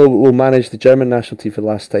Joachim Löw will manage the German national team for the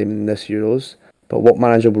last time in this Euros, but what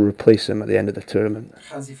manager will replace him at the end of the tournament?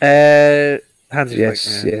 Hansi Flick. Hansi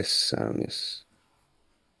Yes, Flick, yeah. yes.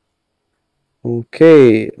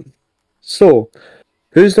 Okay. So,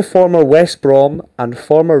 who's the former West Brom and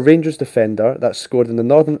former Rangers defender that scored in the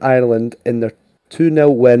Northern Ireland in their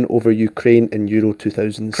 2-0 win over Ukraine in Euro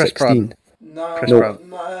 2016? Chris Brunt. Chris Brunt.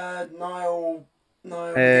 Niall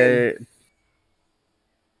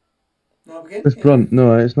Chris Brunt.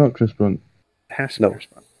 No, it's not Chris Brunt. Has No. Chris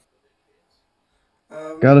Brunt.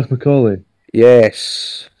 Gareth McCauley.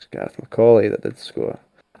 Yes, it's Gareth McCauley that did score.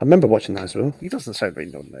 I remember watching that as well. He doesn't sound very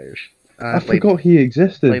Northern Irish. I forgot he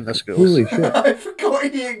existed. blame the schools. Holy shit. I forgot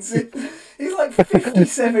he existed. He's like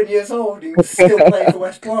 57 years old and he's still playing for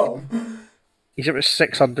West Brom. He's up with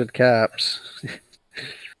 600 caps.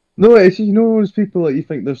 No, it's, you know those people that you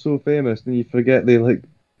think they're so famous and you forget they like,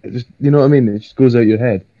 it just, you know what I mean? It just goes out your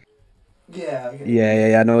head. Yeah. Okay.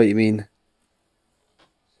 Yeah, I know what you mean.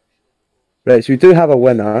 Right, so we do have a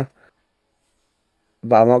winner,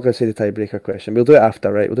 but I'm not going to say the tiebreaker question. We'll do it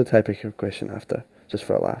after, right? We'll do the tiebreaker question after, just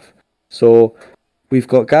for a laugh. So, we've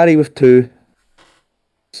got Gary with 2,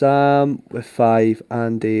 Sam with 5,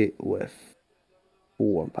 Andy with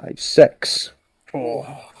 4, 5, 6. Oh,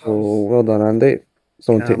 well done, Andy.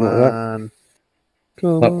 Someone take note of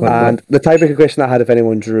that. And the tiebreaker question I had, if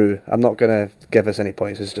anyone drew, I'm not going to give us any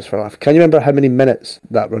points, it's just for a laugh. Can you remember how many minutes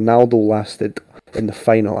that Ronaldo lasted in the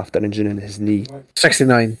final after injuring his knee?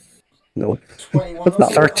 69. No. 21 or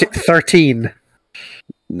Not something. 13.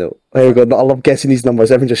 No. There we go. I love guessing these numbers.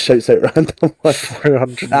 Everyone just shouts out random ones.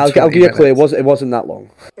 420 I'll give you a clue. minutes. It wasn't that long.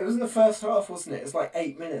 It was in the first half, wasn't it? It was like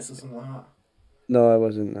 8 minutes or something like that. No, it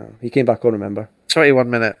wasn't. No. He came back on, remember? 21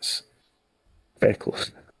 minutes. Very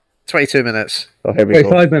close. 22 minutes. Oh, here we Wait,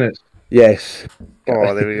 go. 5 minutes. Yes.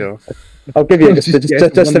 Oh, there we go. I'll give you just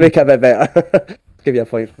Just to make it a bit better. Give you a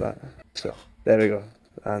point for that. So there we go.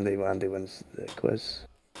 Andy wins the quiz.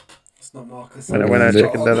 It's not Marcus. Winner,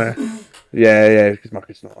 chicken dinner. Yeah, because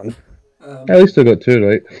Marcus is not on. At least I got 2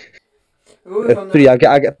 right. Three. I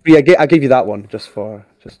gave you that one just to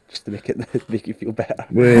make you feel better.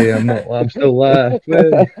 Wait, I'm still left.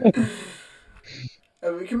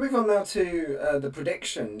 We can move on now to the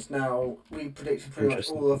predictions. Now, we predicted pretty much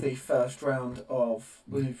all of the first round of...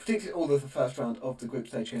 We predicted all of the first round of the group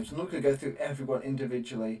stage games. I'm not going to go through everyone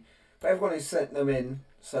individually, but everyone who sent them in,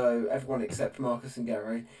 so everyone except Marcus and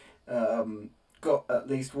Gary, got at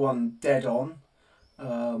least one dead on.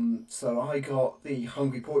 So I got the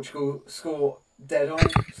Hungary-Portugal score dead on,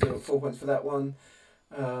 so 4 points for that one.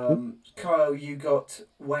 Kyle, you got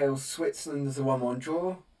Wales-Switzerland as a 1-1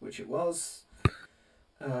 draw, which it was.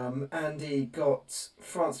 Andy got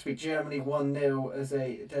France to beat Germany 1-0 as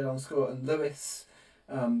a dead-on score, and Lewis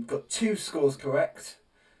got 2 scores correct.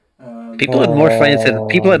 People had more faith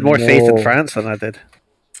in France than I did.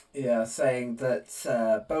 Yeah, saying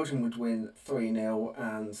that Belgium would win 3-0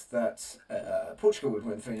 and that Portugal would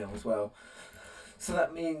win 3-0 as well. So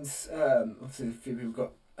that means, obviously, a few people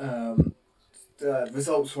got the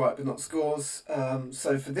results right, but not scores.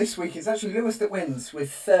 So for this week, it's actually Lewis that wins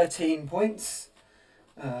with 13 points.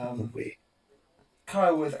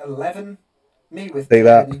 Kyle with 11, me with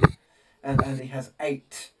 10, and Andy has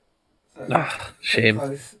 8. So shame.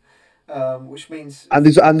 Close. Which means and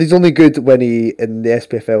he's only good when he in the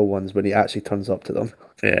SPFL ones when he actually turns up to them.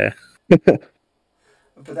 Yeah.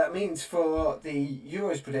 But that means for the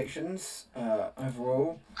Euros predictions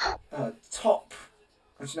overall, top.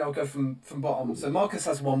 Actually, I'll go from bottom. So Marcus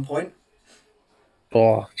has 1 point.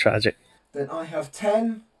 Oh, tragic. Then I have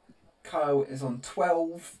 10. Kyle is on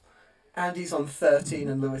 12. Andy's on 13,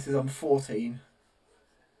 and Lewis is on 14.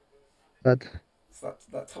 Bad. So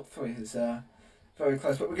that top 3 is very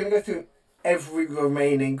close. But we're going to go through every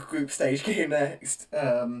remaining group stage game next.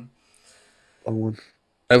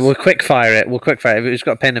 We'll quick fire it. Who's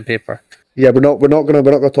got a pen and paper? Yeah, we're not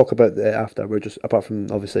gonna talk about it after. We're just apart from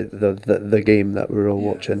obviously the game that we're all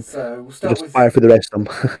watching. So we'll start with fire for the rest of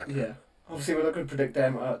them. Yeah, obviously we're not going to predict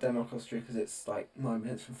Denmark Austria because it's like 9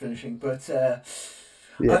 minutes from finishing. But I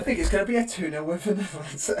think it's going to be a 2-0 win for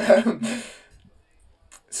Netherlands.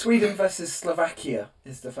 Sweden versus Slovakia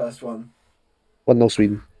is the first one. 1-0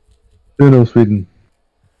 Sweden. 2-0 Sweden.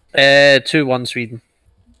 2-1 Sweden.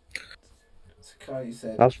 You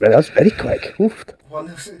said That's very quick. Oof.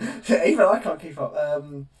 Even I can't keep up.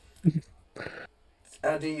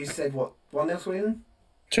 Andy, you said what? 1-0 Sweden?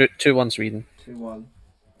 2-1 Sweden. 2-1.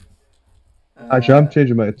 Actually, I'm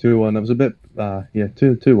changing mine to 2-1. It was a bit,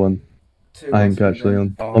 2-1. I think actually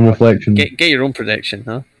on reflection. Get your own prediction,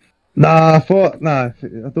 huh? I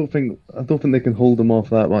don't think they can hold them off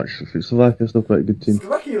that much. Slovakia's still quite a good team.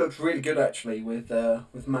 Slovakia looks really good actually with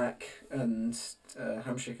Mac and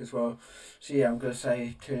Hamsik as well. So yeah, I'm going to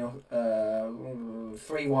say 2-0,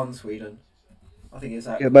 3-1 Sweden. I think it's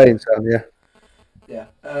that. Yeah.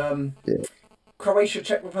 Croatia,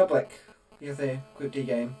 Czech Republic. You have the Group D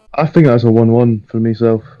game. I think that's a 1-1 for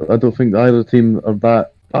myself. I don't think either team are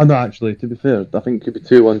that. Oh no, actually, to be fair, I think it could be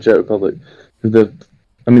 2-1 Czech Republic. They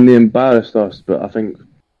embarrassed us, but I think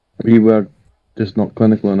we were just not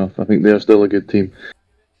clinical enough. I think they're still a good team.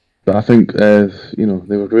 But I think, they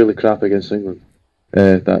were really crap against England.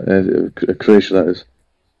 Croatia, that is.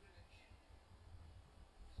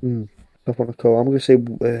 Tough one to call. I'm going to say,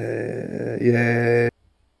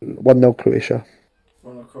 1-0 Croatia.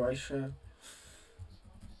 1-0 Croatia.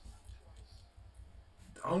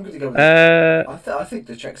 I'm going to go with I think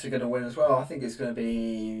the Czechs are going to win as well. I think it's going to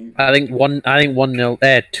be... I think 1-0,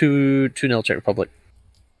 2-0 Czech Republic.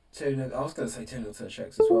 2-0. I was going to say 2-0 to the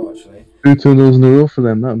Czechs as well, actually. 2-0 in a row for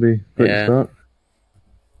them. That'd be pretty start.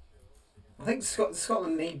 I think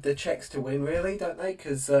Scotland need the Czechs to win, really, don't they?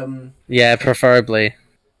 Cause, yeah, preferably.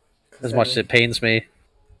 As much as it pains me.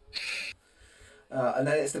 And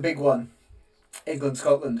then it's the big one.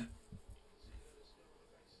 England-Scotland.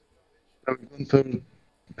 Are we going from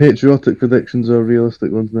patriotic predictions or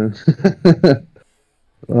realistic ones now?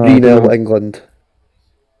 3-0 England.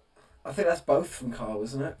 I think that's both from Carl,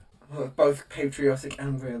 isn't it? Both patriotic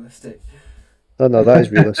and realistic. Oh no, that is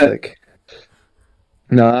realistic.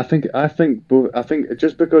 No, I think both. I think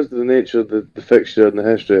just because of the nature of the fixture and the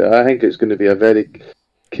history, I think it's going to be a very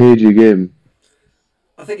cagey game.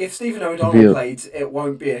 I think if Stephen O'Donnell played, it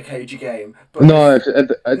won't be a cagey game. But no,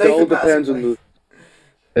 it all depends on the.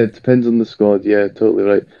 It depends on the squad. Yeah, totally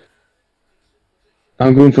right.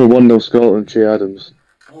 I'm going for 1-0 Scotland. Che Adams.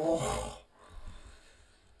 Oh.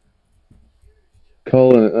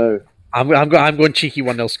 Calling it now. I'm going cheeky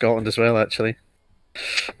 1-0 Scotland as well. Actually.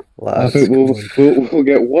 I think we'll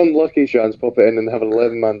get one lucky chance, pop it in, and have an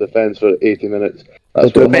 11-man defence for 80 minutes.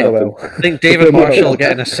 That's what I think David Marshall will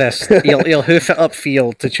get an assist. He'll hoof it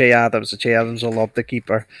upfield to Che Adams, and Che Adams will lob the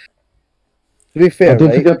keeper. To be fair, I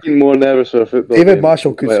don't think I've been more nervous for a football David game.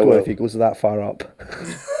 Marshall could score if he goes that far up.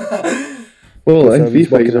 Well, in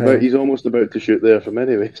FIFA, he's almost about to shoot there from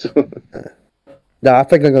anyway. So. Nah, I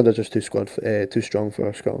think England are just too strong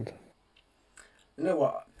for Scotland. You know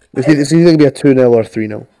what? It's either going to be a 2-0 or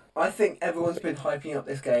 3-0. I think everyone's been hyping up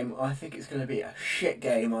this game. I think it's going to be a shit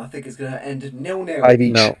game. I think it's going to end 0-0. 5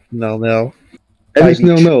 each. No. If it's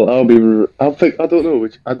 0-0,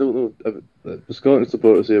 I don't know the Scotland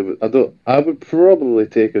supporters here, but I would probably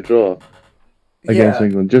take a draw against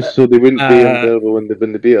England, just so they wouldn't be unbearable when they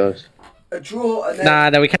beat us. A draw and then... Nah,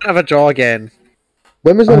 we can't have a draw again.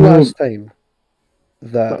 When was the last time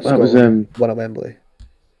that Scotland won at Wembley?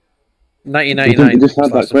 1999. You just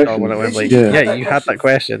had that question. When it went, like, Yeah. you had that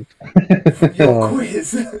question. From your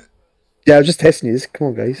quiz. Yeah, I was just testing you. Come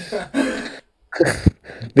on, guys.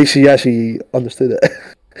 Make sure you actually understood it.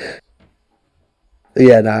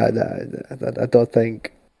 Yeah, I don't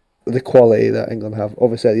think the quality that England have.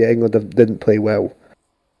 Obviously, yeah, didn't play well,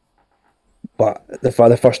 but the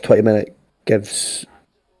first 20 minutes gives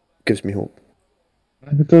me hope.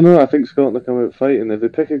 I don't know. I think Scotland will come out fighting. If they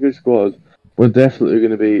pick a good squad, we're definitely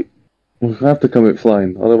going to be. We'll have to come out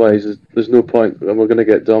flying. Otherwise, there's no point, and we're going to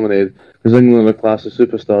get dominated because England are a class of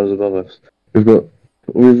superstars above us.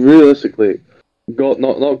 We've realistically got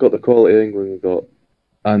not got the quality England have got,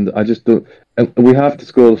 and I just don't. And we have to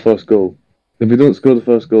score the first goal. If we don't score the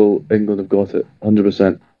first goal, England have got it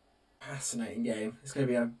 100%. Fascinating game. It's going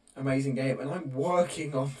to be an amazing game, and I'm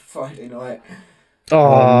working on Friday night.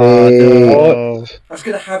 Oh, no. I was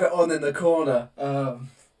going to have it on in the corner.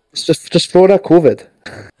 Just throw that COVID.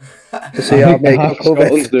 To see how many got COVID.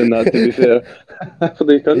 Scotland's doing that, to be fair. Half of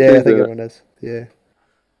the country's Yeah, I think doing it. everyone is. Yeah.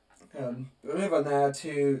 We'll move on now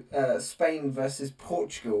to Spain versus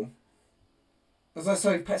Portugal.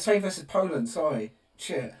 Sorry, Spain versus Poland. Sorry,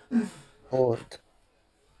 shit. Poland.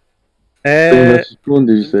 Poland,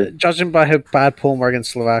 did you say? Judging by how bad Poland were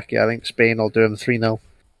against Slovakia, I think Spain will do them 3-0.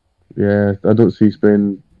 Yeah, I don't see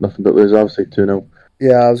Spain nothing but lose. I'll say 2-0.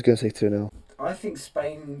 Yeah, I was going to say 2-0. I think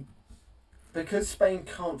Spain, because Spain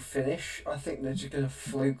can't finish, I think they're just going to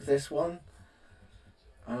fluke this one.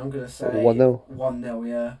 And I'm going to say 1-0. 1-0,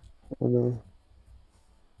 yeah. 1-0.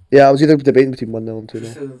 Yeah, I was either debating between 1-0 and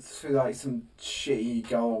 2-0. Through like some shitty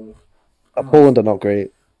goal. Poland are not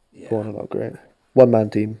great. Yeah. Poland are not great. One-man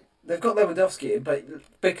team. They've got Lewandowski, but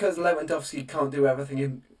because Lewandowski can't do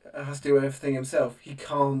everything, has to do everything himself, he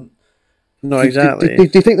can't. No, exactly. Do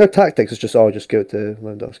you think their tactics is just give it to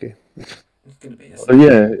Lewandowski? It's going to be.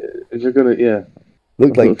 If you're gonna,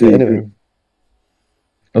 Looked like the enemy.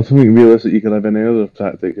 I don't think realistic you can have any other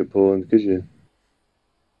tactic at Poland, could you?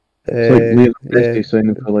 It's like Leo Messi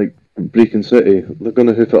signing for like Brecon City. They're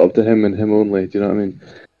gonna hoof it up to him and him only. Do you know what I mean?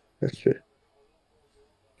 That's true.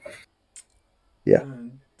 Yeah.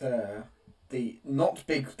 And the not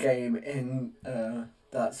big game in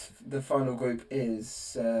that's the final group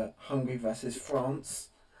is Hungary versus France.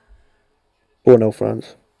 4-0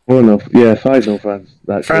 France. 4-0, yeah, 5-0 France.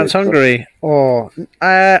 France-Hungary. Oh,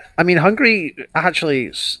 I mean, Hungary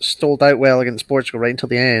actually stalled out well against Portugal right until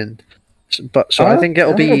the end. But I think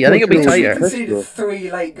it'll be tighter. They conceded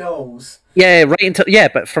 3 late goals. Yeah,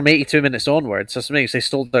 but from 82 minutes onwards, that's what makes they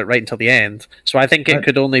stalled out right until the end. So I think it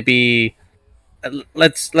could only be.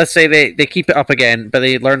 Let's say they keep it up again, but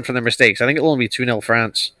they learn from their mistakes. I think it'll only be 2-0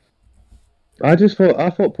 France. I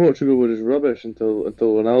thought Portugal were just rubbish until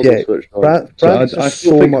Ronaldo switched on. France I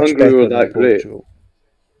so think much Hungary were that great. Portugal.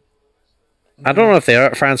 I don't know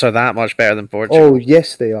if France are that much better than Portugal. Oh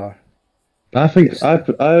yes, they are. I think I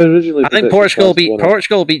originally. I think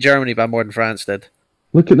Portugal beat Germany by more than France did.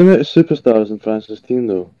 Look at the amount of superstars in France's team,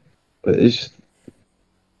 though. It's just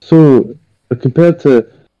so compared to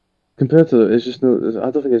it's just no.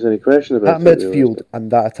 I don't think there's any question about that midfield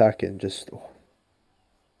and that attacking just.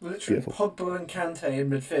 Literally, beautiful. Pogba and Kante in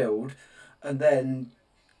midfield, and then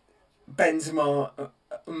Benzema,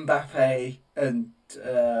 Mbappe, and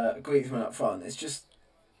Griezmann up front. It's just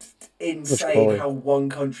insane how one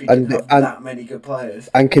country can have that many good players.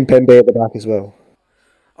 And Kimpembe at the back as well.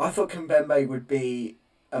 I thought Kimpembe would be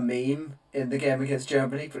a meme in the game against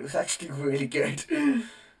Germany, but it was actually really good. And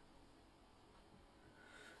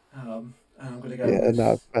I'm going to go. Yeah,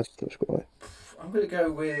 no, that's quite. I'm going to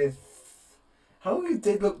go with. Hungary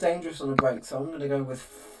did look dangerous on the break, so I'm going to go with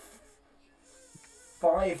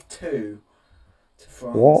 5-2 to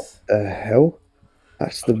France. What the hell?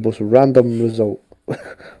 That's the most random result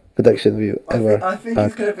prediction of you ever. I think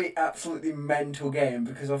it's going to be absolutely mental game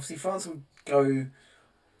because obviously France will go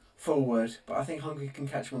forward, but I think Hungary can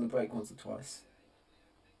catch them on the break once or twice.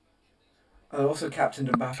 I also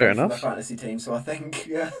captained Mbappe for the fantasy team, so I think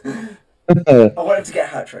I want him to get a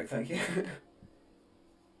hat trick. Thank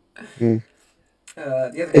you.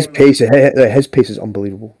 His pace is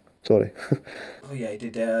unbelievable. Sorry. Oh yeah, he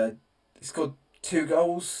did. He scored 2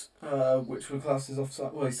 goals, which were classed as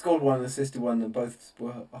offside. Well, he scored 1 and assisted 1, and both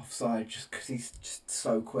were offside just because he's just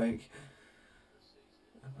so quick.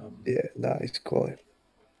 He's quality.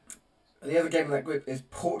 The other game in that group is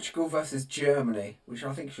Portugal versus Germany, which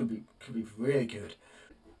I think could be really good.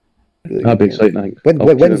 Really That'd be exciting, I think.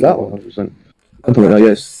 When is that one? 100%. Something like that,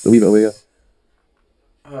 yes. A wee bit away, yeah.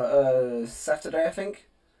 Saturday, I think.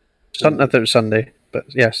 I thought it was Sunday, but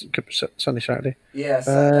yes, Sunday, Saturday. Yeah,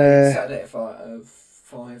 Saturday at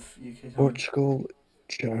 5 UK time. Portugal,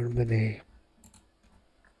 Germany.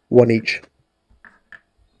 1 each.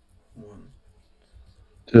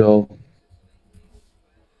 2-2.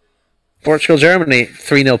 Portugal, Germany,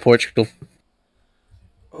 3-0 Portugal.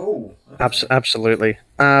 Oh. Absolutely.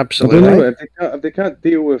 I don't know if they can't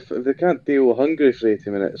deal with Hungary for 80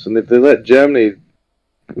 minutes, and if they let Germany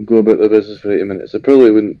go about their business for 80 minutes, they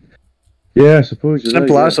probably wouldn't. Yeah, I suppose you're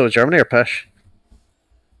Simple right. as though, Germany are pish.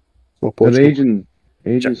 Well, An Portugal.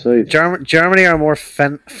 Asian side. Germany are more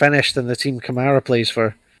finished than the team Kamara plays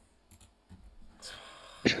for.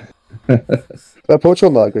 But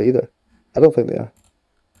Portugal not great either. I don't think they are.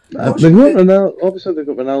 They've got Ronaldo. Obviously, they've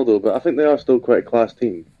got Ronaldo, but I think they are still quite a class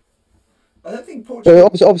team. I don't think Portugal. Well,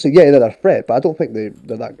 obviously, yeah, they're a threat, but I don't think they're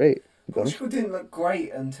that great. Portugal didn't look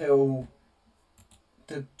great until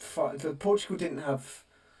the Portugal didn't have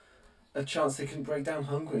a chance. They couldn't break down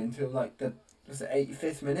Hungary until like the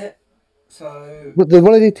 85th minute. So. But they're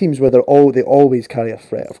one of the teams where they always carry a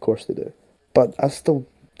threat. Of course they do, but I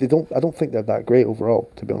don't think they're that great overall,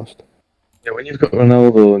 to be honest. Yeah, when you've got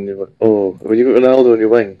Ronaldo and your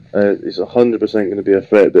wing, he's 100% going to be a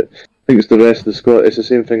threat. But I think it's the rest of the squad. It's the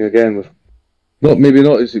same thing again with, maybe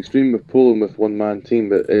not as extreme with Poland with one-man team,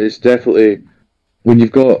 but it's definitely when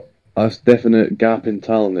you've got a definite gap in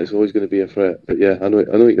talent, it's always going to be a threat. But yeah, I know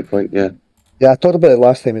your point. Yeah. Yeah, I talked about it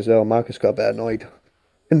last time as well. Marcus got a bit annoyed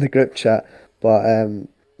in the group chat, but I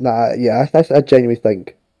genuinely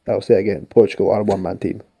think, I'll say it again, Portugal are a one-man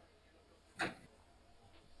team.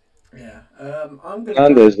 Yeah, I'm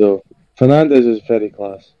gonna. Fernandes is very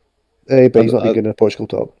class. But he's not been good in a Portugal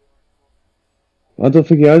top. I don't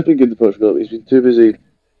think he has been good in Portugal. He's been too busy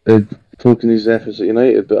talking his efforts at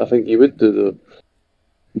United, but I think he would do though.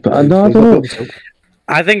 But I don't know.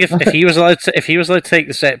 I think if he was allowed to take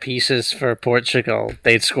the set pieces for Portugal,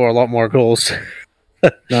 they'd score a lot more goals.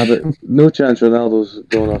 Nah, but no chance Ronaldo's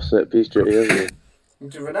going off set piece duty, is he?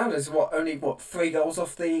 Ronaldo's only 3 goals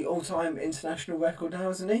off the all-time international record now,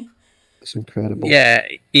 isn't he? It's incredible. Yeah,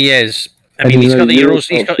 he is. I mean, he's got the Euros.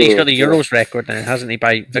 He's got the Euros record now, hasn't he?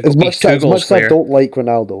 By as much as I don't like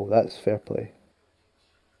Ronaldo, that's fair play.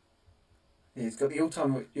 Yeah, he's got the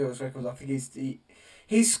all-time Euros record. I think he's the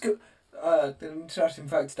interesting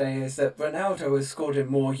fact today is that Ronaldo has scored in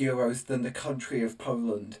more Euros than the country of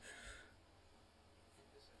Poland.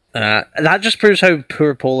 That just proves how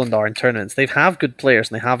poor Poland are in tournaments. They have good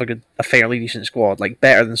players and they have a fairly decent squad, like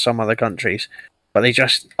better than some other countries, but they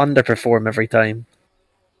just underperform every time.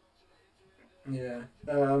 Yeah,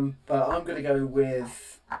 but I'm gonna go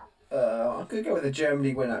with a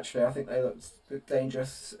Germany win. Actually, I think they look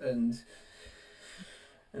dangerous and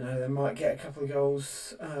they might get a couple of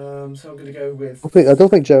goals. So I'm gonna go with. I don't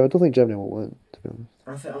think Germany will win. To be honest,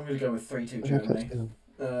 I think I'm gonna go with 3-2 Germany.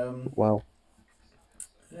 Wow.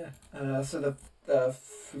 Yeah. So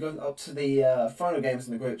we're going up to the final games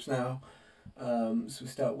in the groups now. So we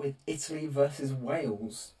start with Italy versus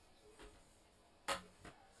Wales.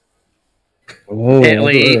 Oh,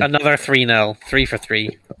 Italy, another 3-0,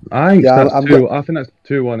 3-3. I think that's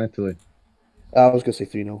 2-1 Italy. I was gonna say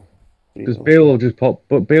 3-0. Because Bale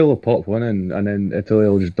will pop one in, and then Italy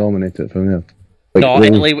will just dominate it from there.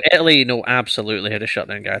 Italy, absolutely had to shut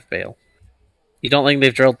down Gareth Bale. You don't think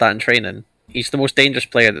they've drilled that in training? He's the most dangerous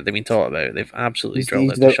player that they've been taught about. They've absolutely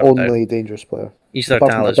drilled it to shut down. He's their only dangerous player. He's their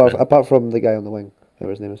talisman. Apart from the guy on the wing,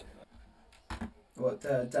 whatever his name is. What,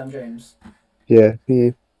 Dan James? Yeah.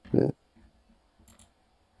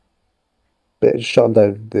 But just shut him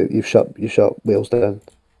down. You shut Wales down.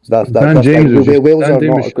 Wales are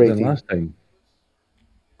not a great team. Last time.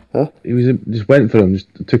 Huh? He just went for him, just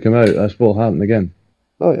took him out. That's what happened again.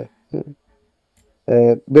 Oh yeah.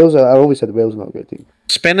 Wales. I always said Wales are not a great team.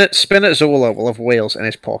 Spinazzola will have Wales in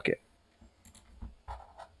his pocket.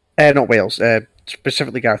 Not Wales.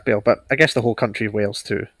 Specifically Gareth Bale, but I guess the whole country of Wales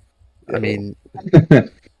too. Yeah. I mean,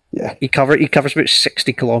 yeah. He covers about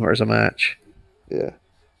 60 kilometers a match. Yeah.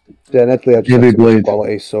 Yeah, and Italy had some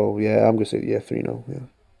quality, so yeah, I'm gonna say 3-0. Yeah.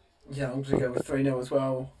 Yeah, I'm gonna go with 3-0 as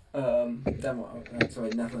well.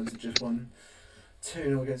 Netherlands have just won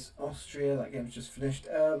 2-0 against Austria. That game's just finished.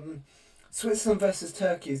 Switzerland versus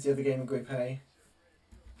Turkey is the other game in Group A.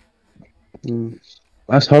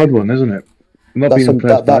 That's a hard one, isn't it? I'm not being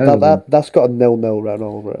impressed that's got a 0-0 run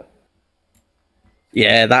all over it.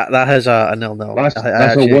 Yeah, that has a 0-0. That's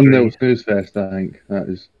a 1-0 snooze fest, I think. That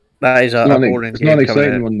is a boring game. It's not an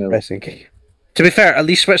exciting 1-0. To be fair, at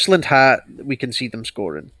least Switzerland we can see them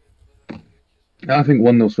scoring. I think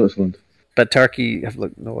 1-0 Switzerland. But Turkey have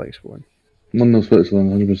looked no like scoring. 1-0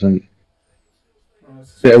 Switzerland, 100%.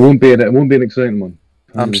 Yeah, it won't be an exciting one.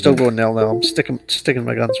 100%. I'm still going 0-0. I'm sticking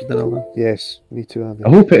my guns with the 0-0. Yes, me too, Andy. I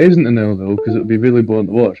hope it isn't a 0 though, because it would be really boring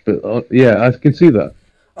to watch. But yeah, I can see that.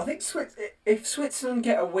 I think if Switzerland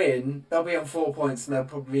get a win, they'll be on 4 points and they'll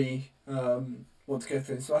probably want to go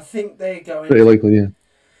through. So I think they're going. Pretty likely, yeah.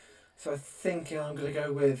 So I think I'm going to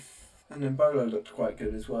go with, and then Bolo looked quite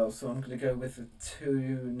good as well. So I'm going to go with a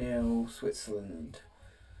 2-0 Switzerland.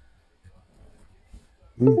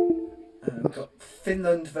 We've got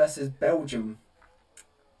Finland versus Belgium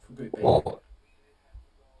for Group B.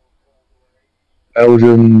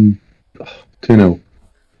 Belgium 2-0.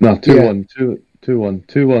 No, 2-1. 2-1.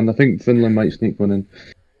 2-1. I think Finland might sneak one in.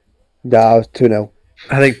 Yeah, 2-0.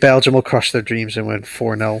 I think Belgium will crush their dreams and win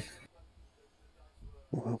 4-0.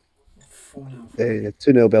 Wow. 4-0. Yeah,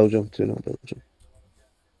 2-0 Belgium. 2-0 Belgium.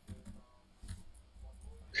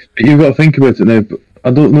 But you've got to think about it now. But I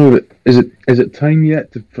don't know. Is it time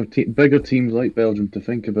yet for bigger teams like Belgium to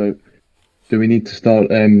think about? Do we need to start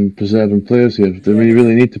preserving players here? Do we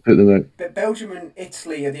really need to put them out? But Belgium and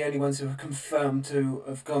Italy are the only ones who are confirmed to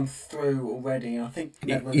have gone through already. And I think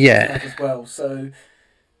Netherlands have as well. So.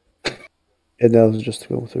 Yeah, Netherlands just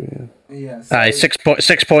go through. Yeah. So,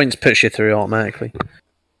 6 points puts you through automatically.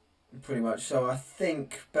 Pretty much. So I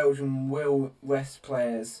think Belgium will rest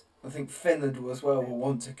players. I think Finland as well will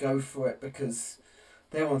want to go for it because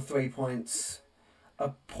they're on 3 points. A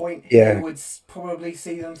point here would probably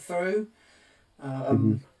see them through. So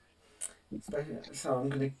I'm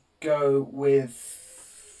going to go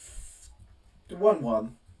with the 1-1,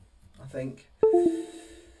 I think.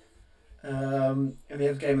 And the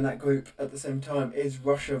other game in that group at the same time is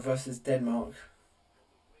Russia versus Denmark.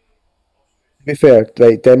 To be fair,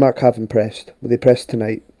 like Denmark have impressed. Will they press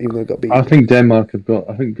tonight, even though they got beaten? I think Denmark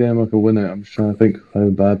will win it. I'm just trying to think how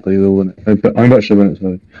badly they'll win it. How much they'll win it,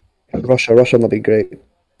 sorry. Russia will be great.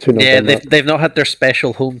 Yeah, they've not had their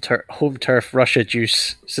special home turf Russia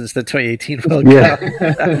juice since the 2018 World Cup.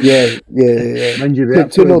 Yeah. Mind you,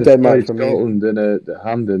 2-0 Denmark from Scotland in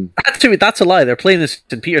Hampden. That's a lie. They're playing this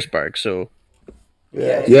in Petersburg, so.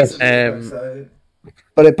 Yes.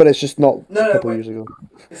 But it's just not a couple of years ago.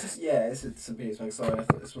 It's just, it's St. Petersburg. Sorry, I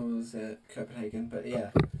thought this one was Copenhagen, but yeah.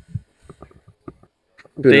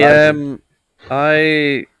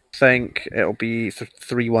 I think it'll be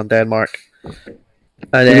 3-1 Denmark.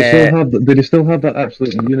 And, did he still have that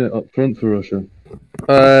absolute unit up front for Russia?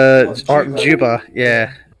 Artem Juba,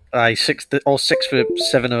 yeah. Aye,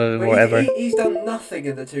 6'7" or whatever. He's done nothing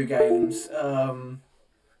in the 2 games.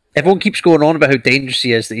 Everyone keeps going on about how dangerous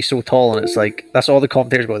he is, that he's so tall, and it's like that's all the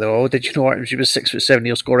commentators go. Oh, did you know Artem Juba was 6'7"?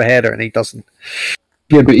 He'll score a header, and he doesn't.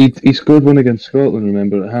 Yeah, but he scored one against Scotland,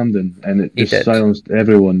 remember, at Hampden, and it just silenced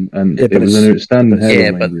everyone, and it was an outstanding header.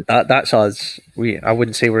 Yeah, but that's us. I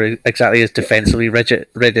wouldn't say we're exactly as defensively rigid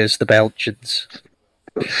as the Belgians.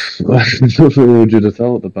 I don't really rigid at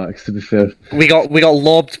all at the backs, to be fair. We got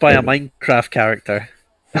lobbed by a Minecraft character.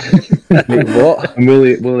 What? And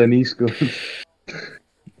will an E score?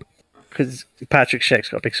 Because Patrick Schick's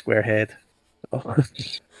got a big square head. Oh.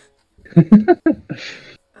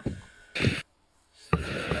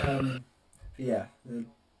 Yeah.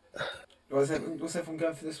 Was everyone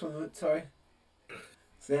going for this one? Sorry.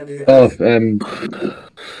 It's the end of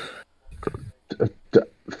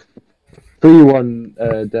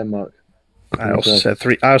 3-1 Denmark. I also said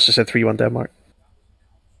 3-1 Denmark.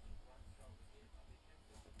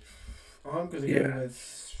 I'm going to go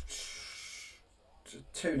with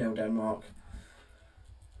 2-0 Denmark.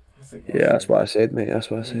 That's what I said, mate. That's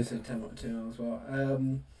what I said. Denmark 2-0 as well.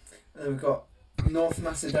 And then we've got North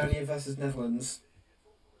Macedonia versus Netherlands.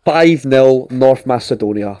 5-0 North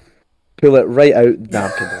Macedonia. Pull it right out. Nah,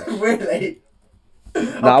 I'm kidding. Really?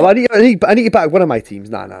 Nah, I need to back one of my teams.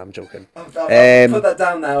 Nah, I'm joking. I'll put that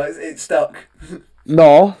down now. It's stuck.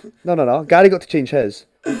 No. Gary got to change his.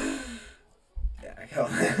 What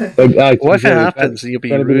if it happens and you'll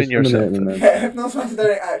be ruining yourself? If North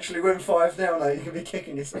Macedonia actually win 5-0 now, you can be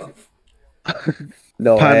kicking yourself.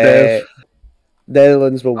 No,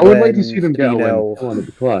 Netherlands will win. I would like to see them get a win. Come on, it'd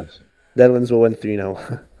be class. Netherlands will win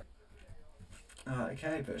 3-0.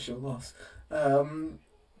 Okay, but it's your loss.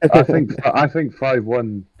 I think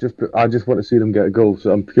 5-1. I just want to see them get a goal,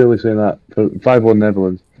 so I'm purely saying that for 5-1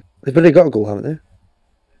 Netherlands. They've already got a goal, haven't they?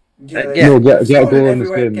 Yeah, get a goal in this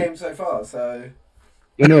game so far. So.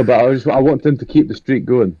 I know, but I want them to keep the streak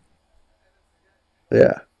going.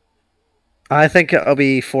 Yeah. I think it'll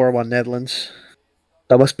be 4-1 Netherlands.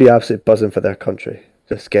 That must be absolutely buzzing for their country,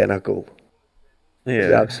 just getting a goal.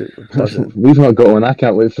 Yeah, absolutely buzzing. We've not got one. I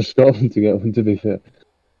can't wait for Scotland to get one, to be fair.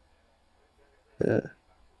 Yeah.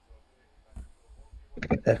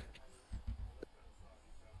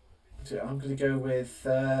 So I'm going to go with...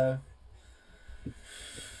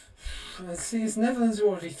 let's see, it's Netherlands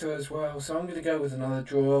already through as well, so I'm going to go with another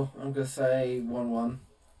draw. I'm going to say 1-1.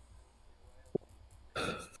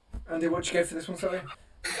 Andy, what you go for this one, sorry?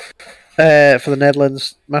 For the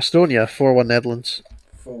Netherlands, Macedonia, 4-1 Netherlands.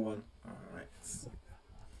 4-1. Alright.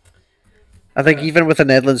 I think even with the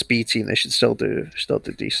Netherlands B team, they should still do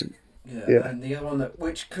decent. Yeah, and the other one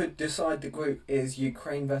which could decide the group is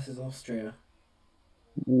Ukraine versus Austria.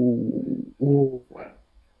 Ooh.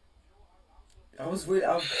 I've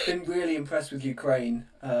been really impressed with Ukraine.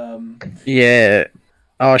 Yeah.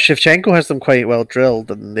 Oh, Shevchenko has them quite well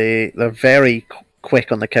drilled, and they're very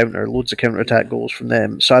quick on the counter. Loads of counter-attack goals from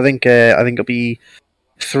them. So I think it'll be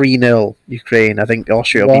 3-0 Ukraine. I think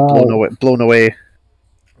Austria will be blown away.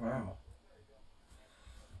 Wow.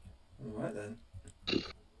 All right then.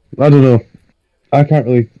 I don't know. I can't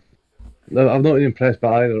really. I'm not impressed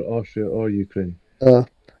by either Austria or Ukraine. I'm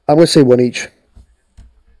going to say one each.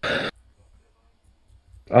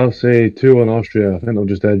 I'll say 2-1 Austria. I think they'll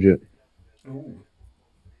just edge it. Ooh.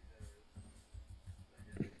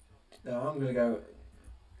 No, I'm gonna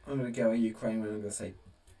go Ukraine. I'm gonna say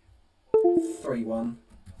 3-1.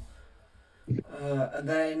 And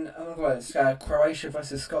then another one. It's Croatia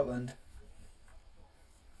versus Scotland.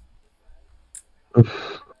 I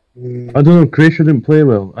don't know. Croatia didn't play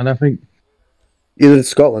well, and I think either did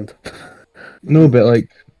Scotland. No, but like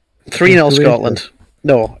 3-0 Scotland.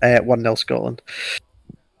 No, 1-0 Scotland.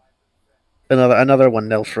 Another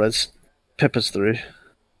 1-0 for us. Pip us through.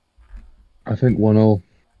 I think 1-0.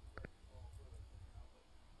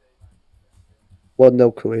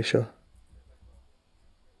 1-0 Croatia.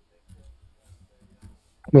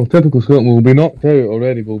 Well, typical Scotland. We'll be knocked out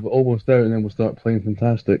already. We'll be almost out, and then we'll start playing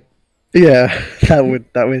fantastic. Yeah, that would.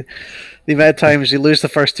 The amount of times you lose the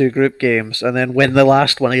first two group games and then win the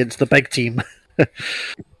last one against the big team. I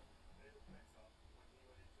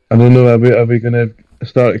don't know. Are we going to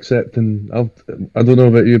start accepting? I don't know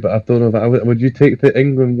about you, but I don't know if would you take the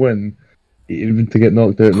England win even to get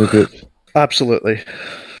knocked out in the groups? Absolutely.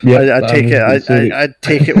 Yeah, I'd take it. I'd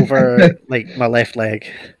take it over like my left leg.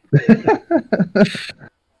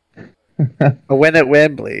 A win at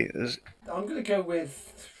Wembley is. I'm gonna go with.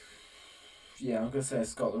 Yeah, I'm gonna say a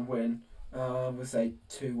Scotland win. I'm gonna say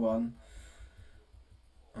 2-1.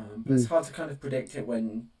 But it's hard to kind of predict it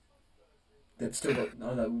when they've still got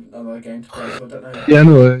another game to play. So I don't know. Yeah,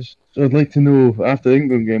 no. I'd like to know after the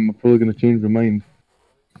England game. I'm probably going to change my mind,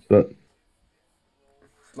 but.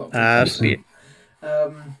 Sweet.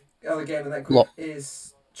 The other game in that group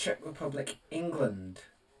is Czech Republic, England.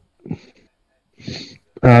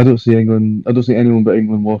 I don't see England. I don't see anyone but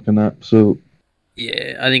England walking that. So.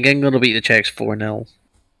 Yeah, I think England will beat the Czechs 4-0.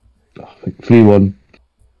 3-1.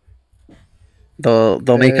 They'll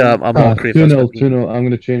make a mockery. 2-0. 2-0. I'm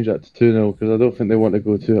going to change that to 2-0 because I don't think they want to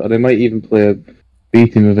go to. They might even play a B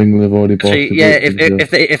team if England have already bought. Yeah,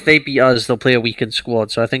 if they beat us, they'll play a weakened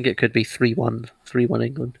squad. So I think it could be 3-1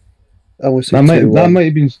 England. That might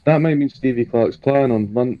have been Stevie Clarke's plan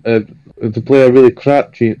to play a really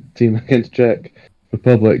crap team against Czech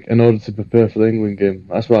Republic in order to prepare for the England game.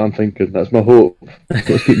 That's what I'm thinking. That's my hope. That's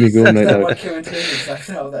what's keeping me going right now.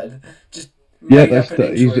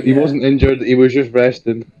 He wasn't injured. He was just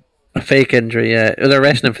resting. A fake injury. Yeah, they're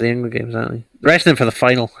resting him for the England games, aren't they? Resting him for the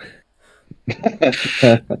final.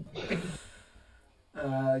 Yeah,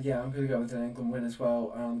 I'm going to go with an England win as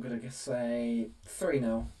well. I'm going to say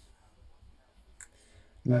 3-0.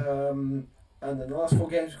 And then the last four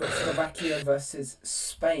games, we've got Slovakia versus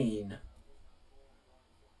Spain.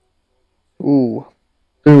 Ooh.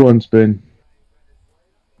 2-1 Spain.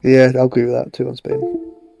 Yeah, I'll agree with that. 2-1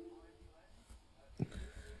 Spain.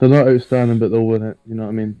 They're not outstanding, but they'll win it. You know what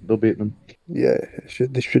I mean? They'll beat them. Yeah,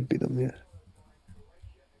 they should beat them, yeah.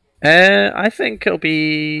 I think it'll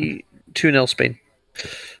be 2-0 Spain.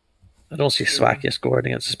 I don't see Slovakia scoring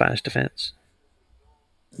against the Spanish defence.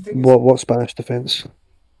 What Spanish defence?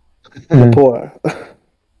 Laporta.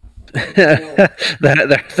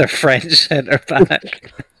 They're French centre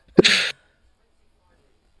back.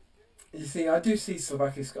 You see, I do see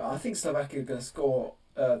Slovakia score. I think Slovakia are going to score.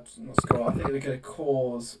 Not score. I think they're going to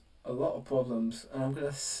cause a lot of problems, and I'm going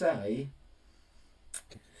to say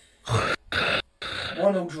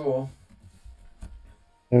 1-0 draw.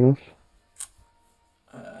 Fair enough.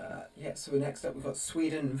 Yeah. So next up, we've got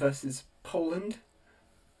Sweden versus Poland.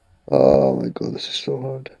 Oh my god, this is so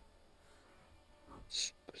hard.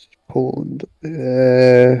 Poland.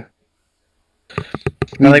 I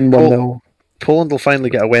think Poland will finally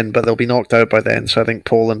get a win, but they'll be knocked out by then. So I think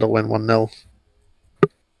Poland will win 1-0.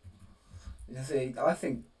 You see, I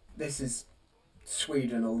think this is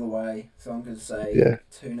Sweden all the way. So I'm going to say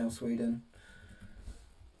 2-0 Sweden.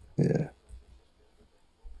 Yeah.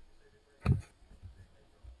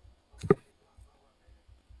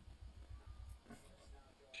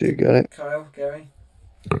 You got it. Kyle, Gary?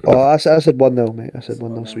 Oh, I said 1-0, mate. I said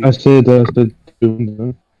 1-0 Sweden. I said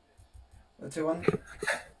 2-1. A 2-1.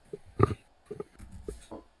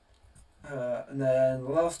 And then the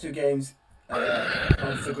last two games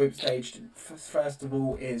of the group stage, first of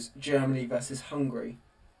all, is Germany versus Hungary.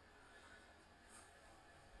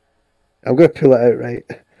 I'm going to pull it out, right?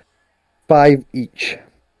 5 each.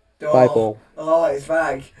 5 all. Oh, it's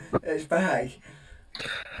back. It's back.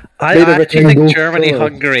 I actually think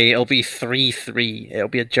Germany-Hungary will be 3-3. It'll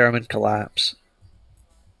be a German collapse.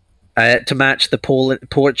 To match the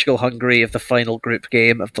Portugal-Hungary of the final group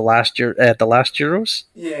game of the last Euros.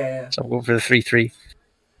 Yeah. So I'm going for the 3-3.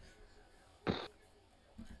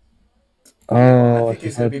 I think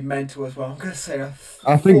it's going to be mental as well. I'm going to say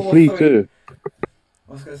I think 3-2.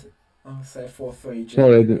 I was going to say 4-3 Germany.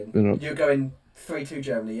 Sorry, I didn't interrupt. You're going 3-2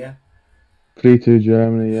 Germany, yeah? 3-2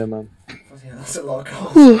 Germany, yeah, man. Yeah, that's a lot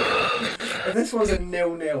of goals. If this one's a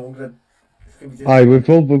 0-0, then it's going to be Aye, we've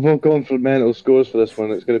all gone for mental scores for this one.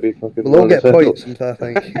 It's going to be fucking... We'll all get points, I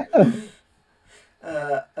think.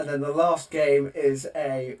 And then the last game is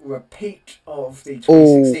a repeat of the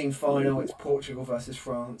 2016 final. It's Portugal versus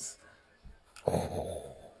France.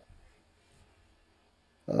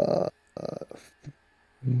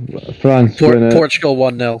 France. Portugal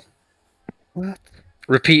 1-0. What?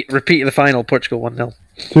 Repeat the final. Portugal 1-0.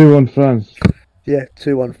 2-1 France. Yeah,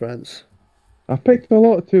 2-1 France. I picked a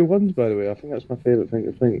lot of 2-1s, by the way. I think that's my favourite thing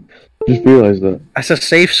to think. Just realised that. That's a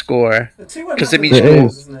safe score. Because it means it goal.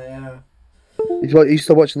 is. Isn't it? Yeah. You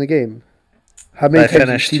still watching the game? How many times have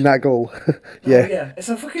you seen that goal? Yeah. Oh, yeah. It's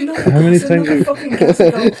a fucking goal. How many times have you... fucking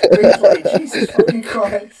replay. Jesus fucking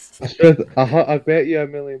Christ. I bet you £1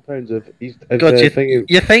 million if God, you think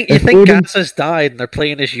Gas has died and they're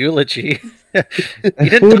playing his eulogy. He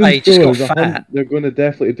didn't die, he just got fat. They're going to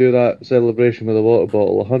definitely do that celebration with a water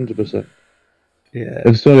bottle, 100%. Yeah.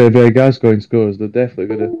 If Gascoigne scores, they're definitely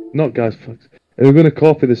going to... Not fucks. They're going to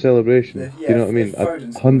copy the celebration. You know what I mean?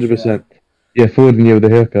 100%. Yeah, Foden, you with the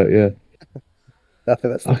haircut, yeah. I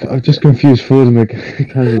think that's I've just confused Foden with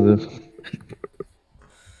Kansas.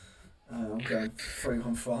 I'm going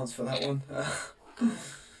 3-1 France for that one.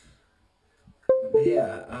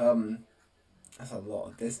 Yeah, that's a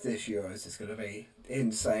lot. This Euros is going to be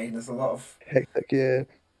insane. There's a lot of hectic, yeah.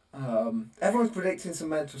 Everyone's predicting some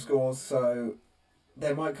mental scores, so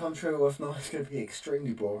they might come true. If not, it's going to be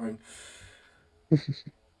extremely boring.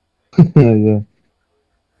 Yeah.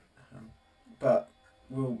 But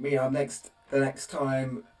we'll meet up the next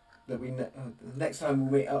time we'll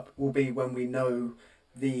meet up will be when we know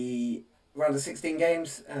the round of 16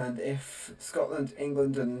 games, and if Scotland,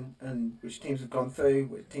 England, and which teams have gone through,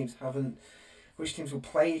 which teams haven't, which teams will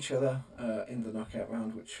play each other in the knockout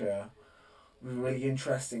round, which will be really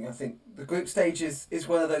interesting. I think the group stage is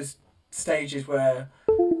one of those stages where,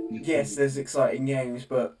 yes, there's exciting games,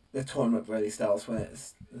 but the tournament really starts when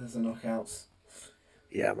there's the knockouts.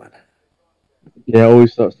 Yeah, man. Yeah, it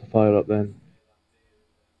always starts to fire up then.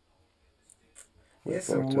 Yeah,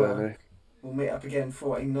 so we'll meet up again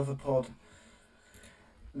for another pod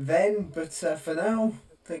then, but for now,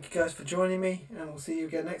 thank you guys for joining me, and we'll see you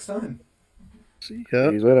again next time. See ya.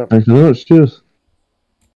 See you later. Thanks very much. Cheers.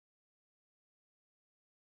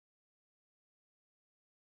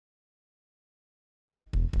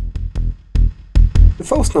 The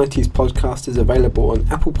False 90s podcast is available on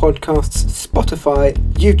Apple Podcasts, Spotify,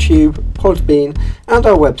 YouTube, Podbean, and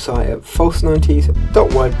our website at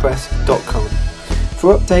false90s.wordpress.com.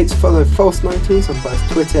 For updates, follow False 90s on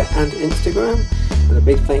both Twitter and Instagram. And a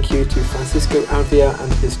big thank you to Francisco Alvia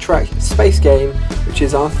and his track Space Game, which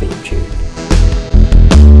is our theme tune.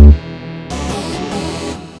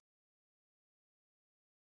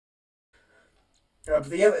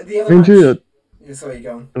 The other match... Yeah, sorry,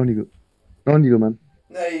 go on. On you go, man.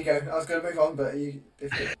 There you go. I was going to move on, but you...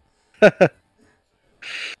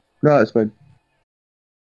 No, it's fine.